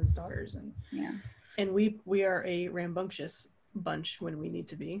time with his daughters, and Yeah. And we are a rambunctious bunch when we need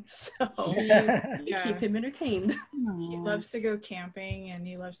to be, so we yeah, keep him entertained. he loves to go camping, and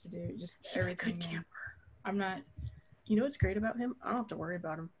he loves to do just He's a everything. good and camper. I'm not. You know what's great about him? I don't have to worry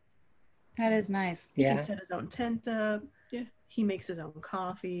about him. That is nice. He Yeah. can set his own tent up. Yeah. He makes his own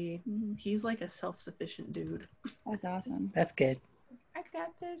coffee. Mhm. He's like a self-sufficient dude. That's awesome. That's good. I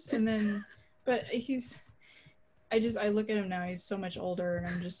got this, and then, but I look at him now. He's so much older, and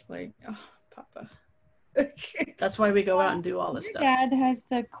I'm just like, oh, Papa. That's why we go out and do all this Your stuff. dad has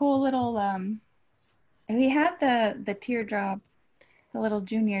the cool little he had the teardrop, the little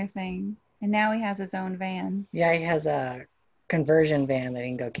junior thing, and now he has his own van. Yeah, he has a conversion van that he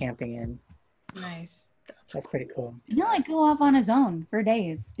can go camping in. Nice. That's pretty cool. And he'll like go off on his own for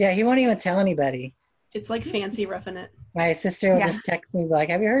days. Yeah, he won't even tell anybody. It's like fancy roughing it. My sister will just text me like,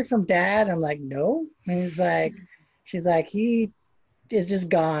 "Have you heard from Dad?" I'm like, "No." And she's like, "He is just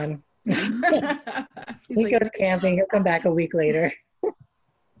gone. He goes camping. He'll come back a week later."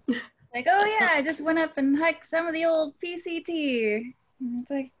 Like, oh yeah, I just went up and hiked some of the old PCT. And it's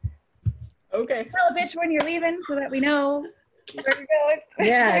like, okay, tell a bitch when you're leaving so that we know where you're going.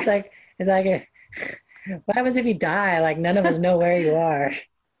 Yeah, it's like what happens if you die? Like none of us know where you are.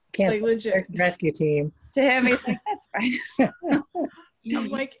 Can't like legit rescue team. To him, he's like, that's fine. I'm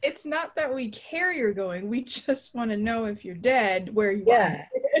like, it's not that we care you're going. We just want to know if you're dead, where you are.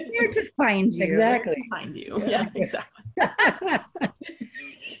 Here to find you. Exactly. Find you. Yeah, exactly.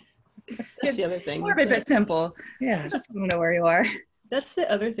 That's the other thing. Morbid but simple. Yeah. I just want to know where you are. That's the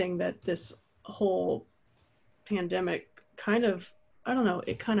other thing that this whole pandemic kind of, I don't know,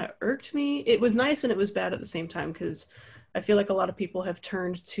 it kind of irked me. It was nice and it was bad at the same time because I feel like a lot of people have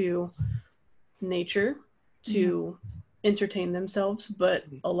turned to nature to entertain themselves, but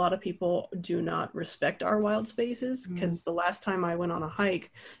a lot of people do not respect our wild spaces because the last time I went on a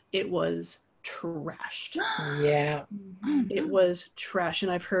hike, it was trashed. Yeah. It was trash,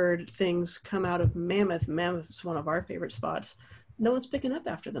 and I've heard things come out of Mammoth. Mammoth is one of our favorite spots. No one's picking up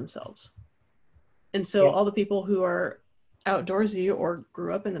after themselves. And so all the people who are outdoorsy or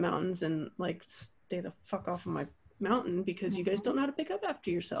grew up in the mountains and like stay the fuck off of my mountain because you guys don't know how to pick up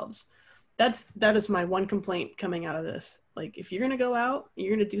after yourselves. That is my one complaint coming out of this. Like, if you're gonna go out,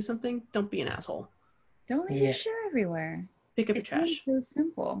 you're gonna do something, don't be an asshole. Don't leave your shit everywhere. Pick up your trash. It's so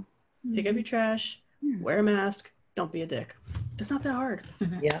simple. Pick up your trash. Wear a mask. Don't be a dick. It's not that hard.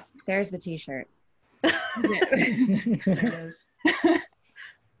 Yeah. There's the t-shirt. There it is.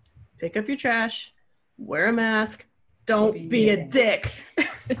 Pick up your trash. Wear a mask. Don't be a dick.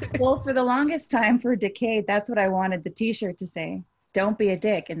 Well, for the longest time, for a decade, that's what I wanted the t-shirt to say. Don't be a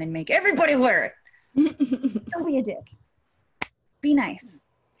dick, and then make everybody wear it. Don't be a dick. Be nice.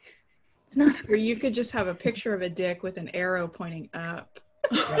 It's not. Or you could just have a picture of a dick with an arrow pointing up.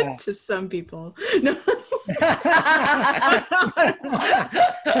 Yeah. To some people. No.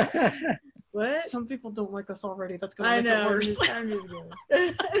 What? Some people don't like us already. That's going to make it worse. I'm just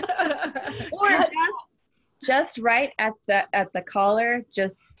kidding. Or just right at the collar,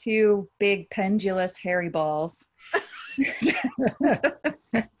 just two big pendulous hairy balls.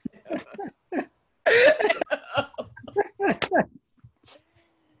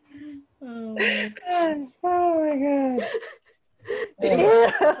 Oh my God.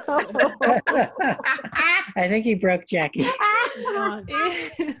 I think he broke Jackie.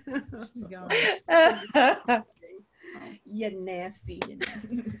 You nasty.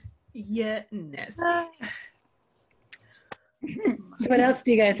 You nasty. So what else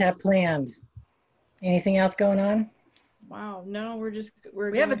do you guys have planned? Anything else going on? Wow, no,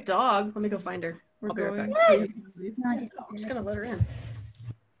 We have a dog. Let me go find her. I'll be right back. I'm just gonna let her in.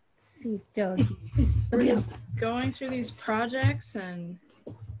 Sweet dog. We're just going through these projects and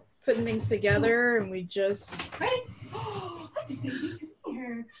putting things together, and we just. I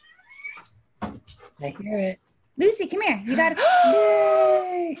hear it. Lucy, come here. You got it.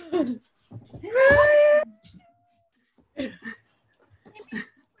 Yay!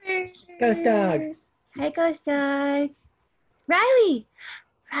 Ghost dog. Hi, ghost dog. Riley.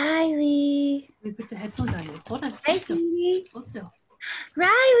 Riley. Let me put the headphones on you. Hold on. Hi, sweetie. Hold still.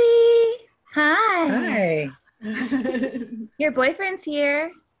 Riley. Hi. Hi. Your boyfriend's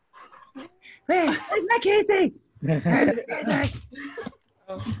here. Where's my Casey?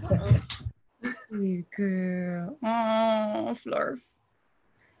 You girl. Oh, Flurf.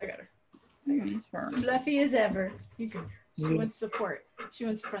 I got her. Fluffy as ever. You can. She wants support. She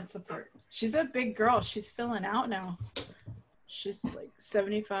wants front support. She's a big girl. She's filling out now. She's like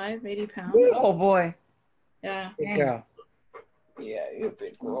 75, 80 pounds. Oh boy. Yeah. Good girl. Yeah, you're a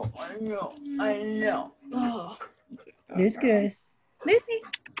big girl. I know. Oh. This goes. Lucy,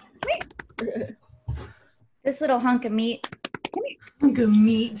 come here. This little hunk of meat. Come here. Hunk of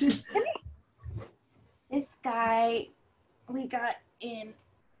meat. Come here. This guy we got in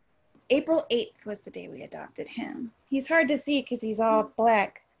April 8th was the day we adopted him. He's hard to see because he's all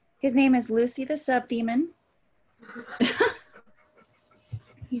black. His name is Lucy the Subdemon.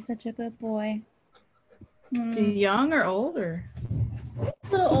 He's such a good boy. Is he young or older? A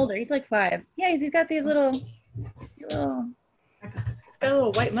little older. He's like 5. Yeah, he's got these little. He's got a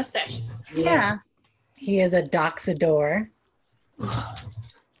little white mustache. Yeah. He is a Doxador.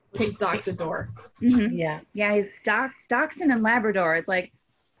 Pink Doxador. Mm-hmm. Yeah. Yeah, he's Dachshund and Labrador. It's like.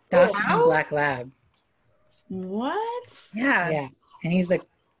 Dachshund and Black Lab. What? Yeah. Yeah. And he's the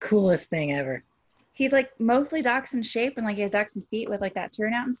coolest thing ever. he's like mostly dachshund shape and like he has dachshund feet with like that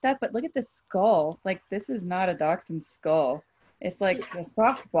turnout and stuff. But look at this skull. Like this is not a dachshund skull. It's like a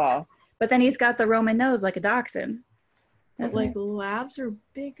softball. But then he's got the Roman nose like a dachshund. But like labs are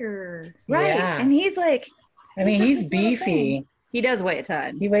bigger. Right. Yeah. And he's like, I mean, he's this little beefy. thing. He does weigh a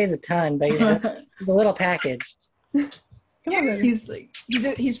ton. He weighs a ton, but he's a little package. Come on, baby. He's like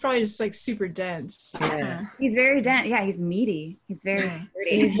he's probably just like super dense. Yeah. He's very dense. Yeah, he's meaty. He's very sturdy.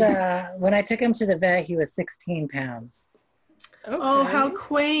 He's when I took him to the vet, he was 16 pounds. Okay. Oh, how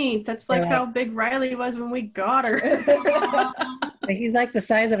quaint. That's like how big Riley was when we got her. But he's like the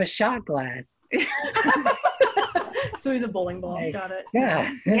size of a shot glass. So he's a bowling ball. Like, Got it.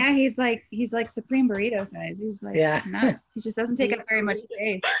 Yeah. Yeah, he's like supreme burrito size. He's like, not, he just doesn't take up very much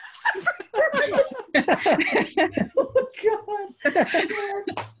space. Oh God. Yes.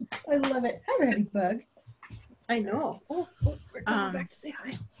 I love it. Hi, Ready Bug. I know. Oh, we're going back to say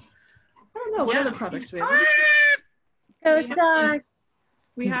hi. I don't know. What other projects do we have? Ghost dog.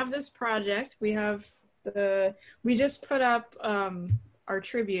 We have this project. We just put up our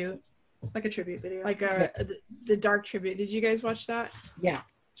tribute. Like a tribute video. Like the dark tribute. Did you guys watch that? Yeah.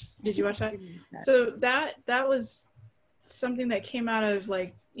 Did you watch that? So that was something that came out of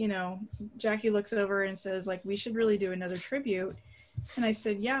like, you know, Jackie looks over and says like, we should really do another tribute. And I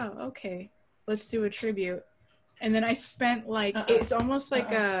said, yeah, okay, let's do a tribute. And then I spent like, it's almost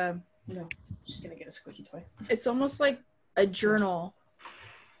like No, she's gonna get a squeaky toy. it's almost like a journal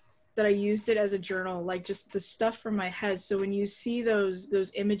that I used it as a journal, like just the stuff from my head. So when you see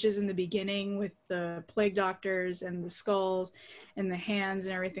those images in the beginning with the plague doctors and the skulls and the hands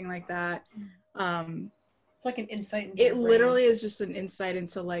and everything like that, It's like an insight. it literally is just an insight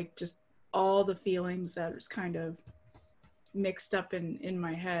into like just all the feelings that was kind of mixed up in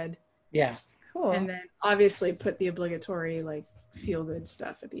my head. Yeah. Cool. And then obviously put the obligatory like feel good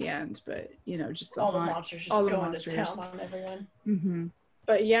stuff at the end, but you know, just all the monsters just going to town on everyone. Mm-hmm.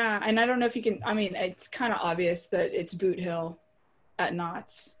 But yeah, and I don't know if you can, I mean, it's kind of obvious that it's Boot Hill at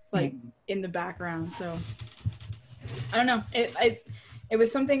Knott's, like in the background. So I don't know. It was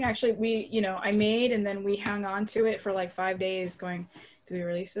something actually I made, and then we hung on to it for like 5 days going, do we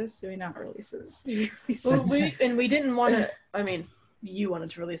release this? Do we not release this? Do we release this? Well, we didn't want to, I mean, you wanted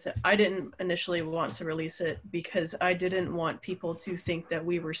to release it. I didn't initially want to release it because I didn't want people to think that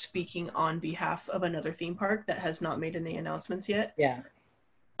we were speaking on behalf of another theme park that has not made any announcements yet. Yeah.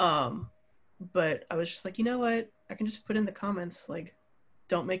 But I was just like, you know what? I can just put in the comments, like,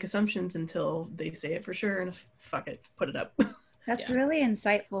 don't make assumptions until they say it for sure, and fuck it, put it up. That's really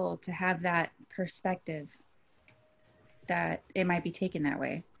insightful to have that perspective that it might be taken that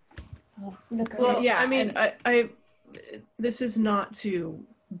way. Well, yeah, I mean, I this is not to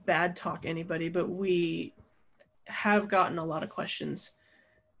bad talk anybody, but we have gotten a lot of questions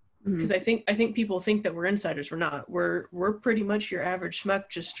because I think people think that we're insiders. We're not. We're pretty much your average schmuck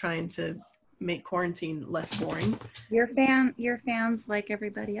just trying to make quarantine less boring. Your fans like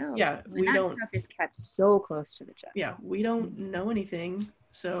everybody else. Yeah, we don't. Stuff is kept so close to the chest. Yeah, we don't know anything,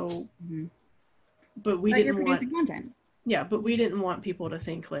 so. But you're didn't producing want. content. Yeah, but we didn't want people to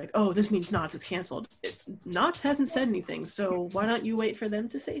think like, oh, this means Knott's is canceled. Knott's hasn't said anything, so why don't you wait for them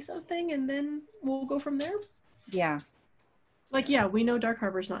to say something and then we'll go from there? Yeah. Like, yeah, we know Dark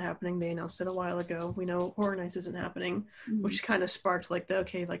Harbor's not happening. They announced it a while ago. We know Horror Nights isn't happening, which kind of sparked like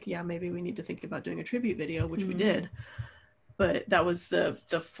maybe we need to think about doing a tribute video, which we did. But that was the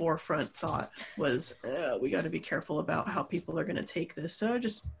forefront thought was we got to be careful about how people are going to take this. So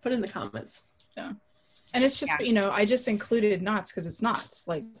just put in the comments. Yeah. And it's just, I just included Knott's because it's Knott's.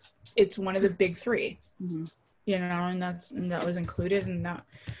 Like, it's one of the big three, and that was included, and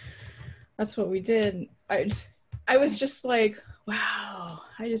that's what we did. I was just like, wow,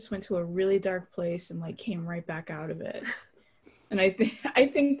 I just went to a really dark place and like came right back out of it. And I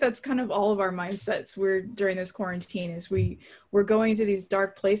think that's kind of all of our mindsets during this quarantine is we're going to these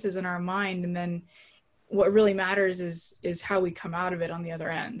dark places in our mind, and then what really matters is how we come out of it on the other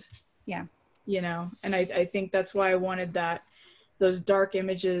end. Yeah. And I think that's why I wanted those dark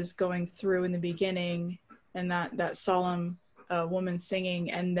images going through in the beginning, and that solemn woman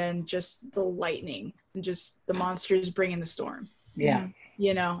singing, and then just the lightning and just the monsters bringing the storm. Yeah.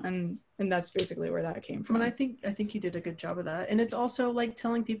 And that's basically where that came from. And I think you did a good job of that. And it's also like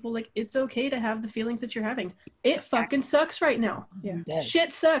telling people like it's okay to have the feelings that you're having. It fucking sucks right now. Yeah.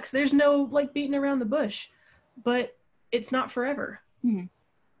 Shit sucks. There's no like beating around the bush, but it's not forever.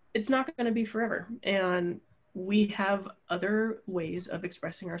 It's not going to be forever. And we have other ways of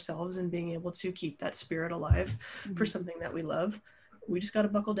expressing ourselves and being able to keep that spirit alive for something that we love. We just got to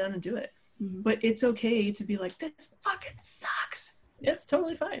buckle down and do it. But it's okay to be like, this fucking sucks. It's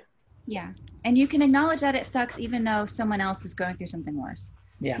totally fine. Yeah. And you can acknowledge that it sucks even though someone else is going through something worse.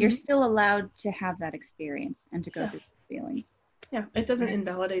 Yeah. You're still allowed to have that experience and to go through the feelings. Yeah, it doesn't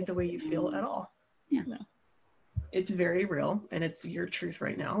invalidate the way you feel at all. Yeah. No. It's very real and it's your truth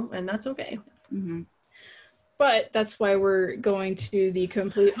right now, and that's okay. Mm-hmm. But that's why we're going to the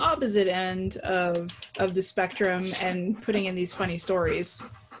complete opposite end of the spectrum and putting in these funny stories.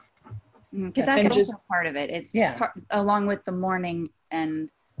 Because that's And also part of it. It's along with the mourning and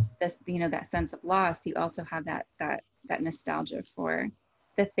this, you know, that sense of loss. You also have that nostalgia for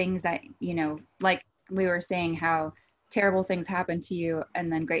the things that, you know, like we were saying, how terrible things happen to you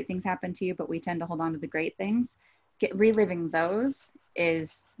and then great things happen to you, but we tend to hold on to the great things. Reliving those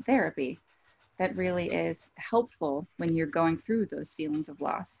is therapy. That really is helpful when you're going through those feelings of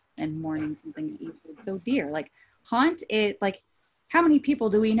loss and mourning something that you hold so dear. Like haunt is like, how many people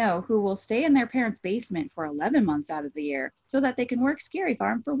do we know who will stay in their parents' basement for 11 months out of the year so that they can work Scary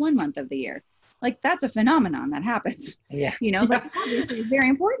Farm for 1 month of the year? Like that's a phenomenon that happens. Yeah. You know, like obviously it's very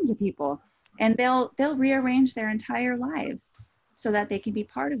important to people, and they'll rearrange their entire lives so that they can be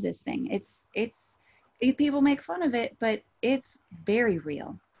part of this thing. It's people make fun of it, but it's very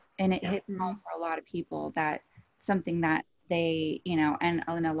real, and it hits home for a lot of people. That something that they, you know, and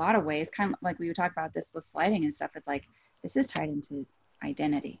in a lot of ways, kind of like we would talk about this with sliding and stuff. It's like this is tied into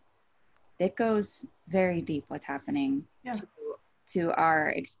identity. It goes very deep. What's happening to our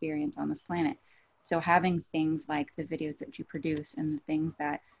experience on this planet. So having things like the videos that you produce and the things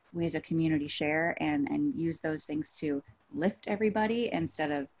that we as a community share and use those things to lift everybody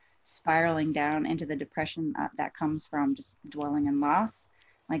instead of spiraling down into the depression that comes from just dwelling in loss.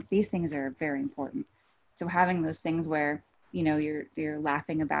 Like these things are very important. So having those things where, you know, you're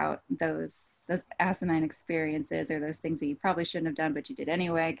laughing about those asinine experiences or those things that you probably shouldn't have done, but you did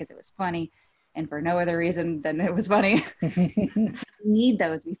anyway because it was funny and for no other reason than it was funny. We need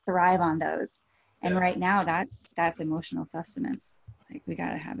those. We thrive on those. And right now that's emotional sustenance. Like we got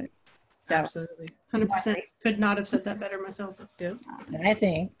to have it. So, absolutely. 100%. Could not have said that better myself. Yeah. And I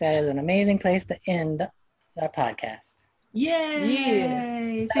think that is an amazing place to end our podcast.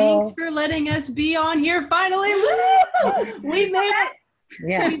 Yay! Thanks for letting us be on here finally. Woo! We made it.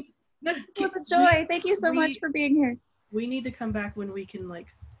 Yeah. It was a joy. Thank you so much for being here. We need to come back when we can Riley.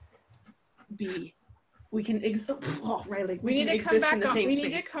 We need to come back on. We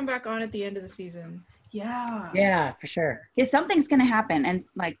need to come back on at the end of the season. Yeah. Yeah, for sure. Because something's gonna happen, and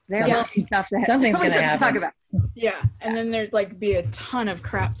like there will be stuff to something's gonna happen. Talk about. Yeah, and then there'd like be a ton of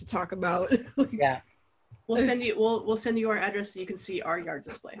crap to talk about. Yeah. We'll send you our address so you can see our yard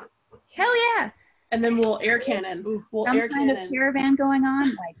display. Hell yeah! And then we'll air cannon. We'll some kind of caravan going on.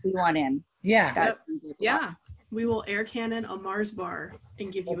 Like we want in. Yeah. Yeah. We will air cannon a Mars bar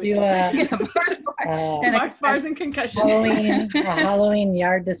and give you a Mars bar. Mars bars and concussions. Halloween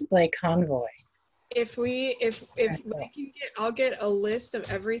yard display convoy. If we can I'll get a list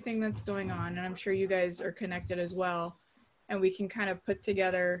of everything that's going on, and I'm sure you guys are connected as well, and we can kind of put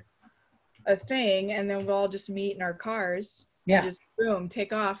together a thing, and then we'll all just meet in our cars. Yeah. And just boom,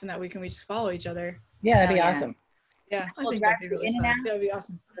 take off, and that we just follow each other. Yeah, that'd be awesome. Yeah, I think that'd be really fun. That'd be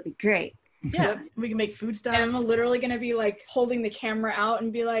awesome. That'd be great. Yeah, we can make food stuff. And I'm literally gonna be like holding the camera out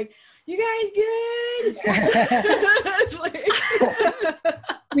and be like, "You guys good?"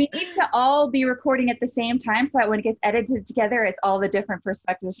 We need to all be recording at the same time so that when it gets edited together, it's all the different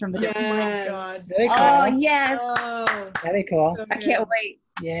perspectives from the different. Oh God! Cool. Oh yes! Oh, that'd be cool. So I can't wait.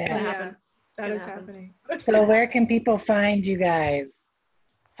 Yeah, that is happening. So where can people find you guys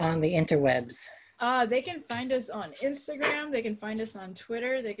on the interwebs? They can find us on Instagram. They can find us on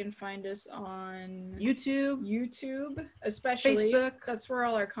Twitter. They can find us on YouTube, especially Facebook. That's where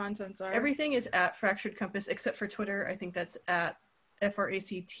all our contents are. Everything is at Fractured Compass except for Twitter. I think that's at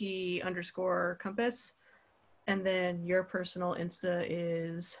FRACT_compass. And then your personal Insta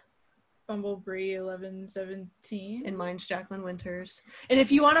is Bumblebee1117. And mine's Jacqueline Winters. And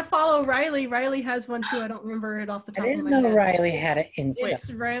if you want to follow Riley has one too. I don't remember it off the top of my head. I didn't know Riley had an Insta.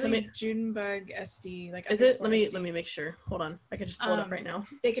 It's Riley Judenbug SD. Is it? Let me make sure. Hold on. I can just pull it up right now.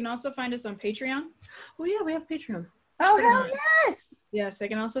 They can also find us on Patreon. Oh yeah, we have Patreon. Oh hell yes! Yes, they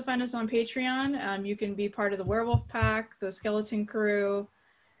can also find us on Patreon. You can be part of the Werewolf Pack, the Skeleton Crew,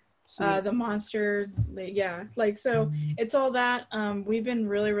 the Monster. Yeah, so it's all that. We've been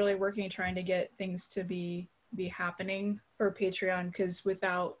really working trying to get things to be happening for Patreon, because with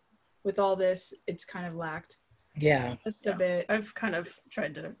all this, it's kind of lacked. Yeah, just a bit. I've kind of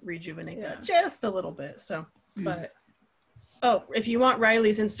tried to rejuvenate that just a little bit. So, but Oh, if you want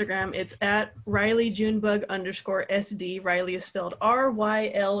Riley's Instagram, it's at RileyJunebug_SD. Riley is spelled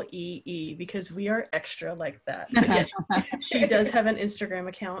RYLEE because we are extra like that. But yeah, she does have an Instagram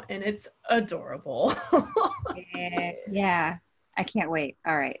account and it's adorable. Yeah. I can't wait.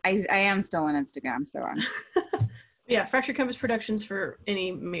 All right. I am still on Instagram, so I'm. Yeah, Fractured Compass Productions for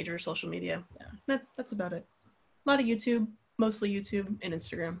any major social media. Yeah, that's about it. A lot of YouTube, mostly YouTube and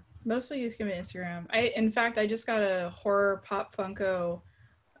Instagram. Mostly YouTube and Instagram. In fact, I just got a horror pop Funko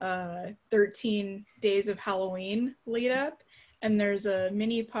 13 days of Halloween lead up, and there's a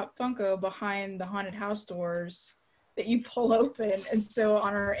mini pop Funko behind the haunted house doors that you pull open. And so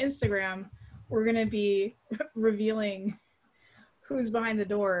on our Instagram, we're gonna be revealing who's behind the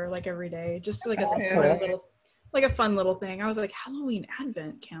door like every day, just like as a fun little thing. I was like, Halloween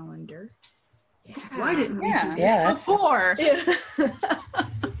advent calendar. Yeah. Why didn't we do this before? Cute.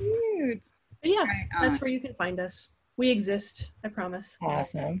 But yeah, that's where you can find us. We exist, I promise.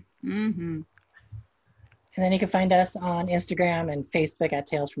 Awesome. Mm-hmm. And then you can find us on Instagram and Facebook at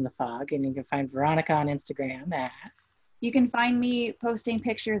Tales from the Fog. And you can find Veronica on Instagram at... You can find me posting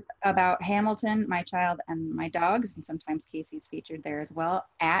pictures about Hamilton, my child, and my dogs, and sometimes Casey's featured there as well,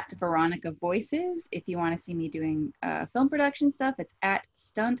 at Veronica Voices. If you want to see me doing film production stuff, it's at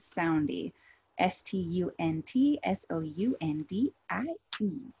Stunt Soundy, StuntSoundie.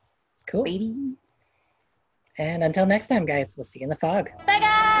 Cool. Baby. And until next time, guys, we'll see you in the fog. Bye,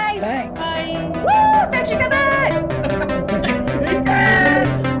 guys! Bye. Bye. Woo! Fractured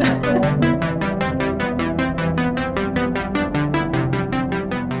Compass!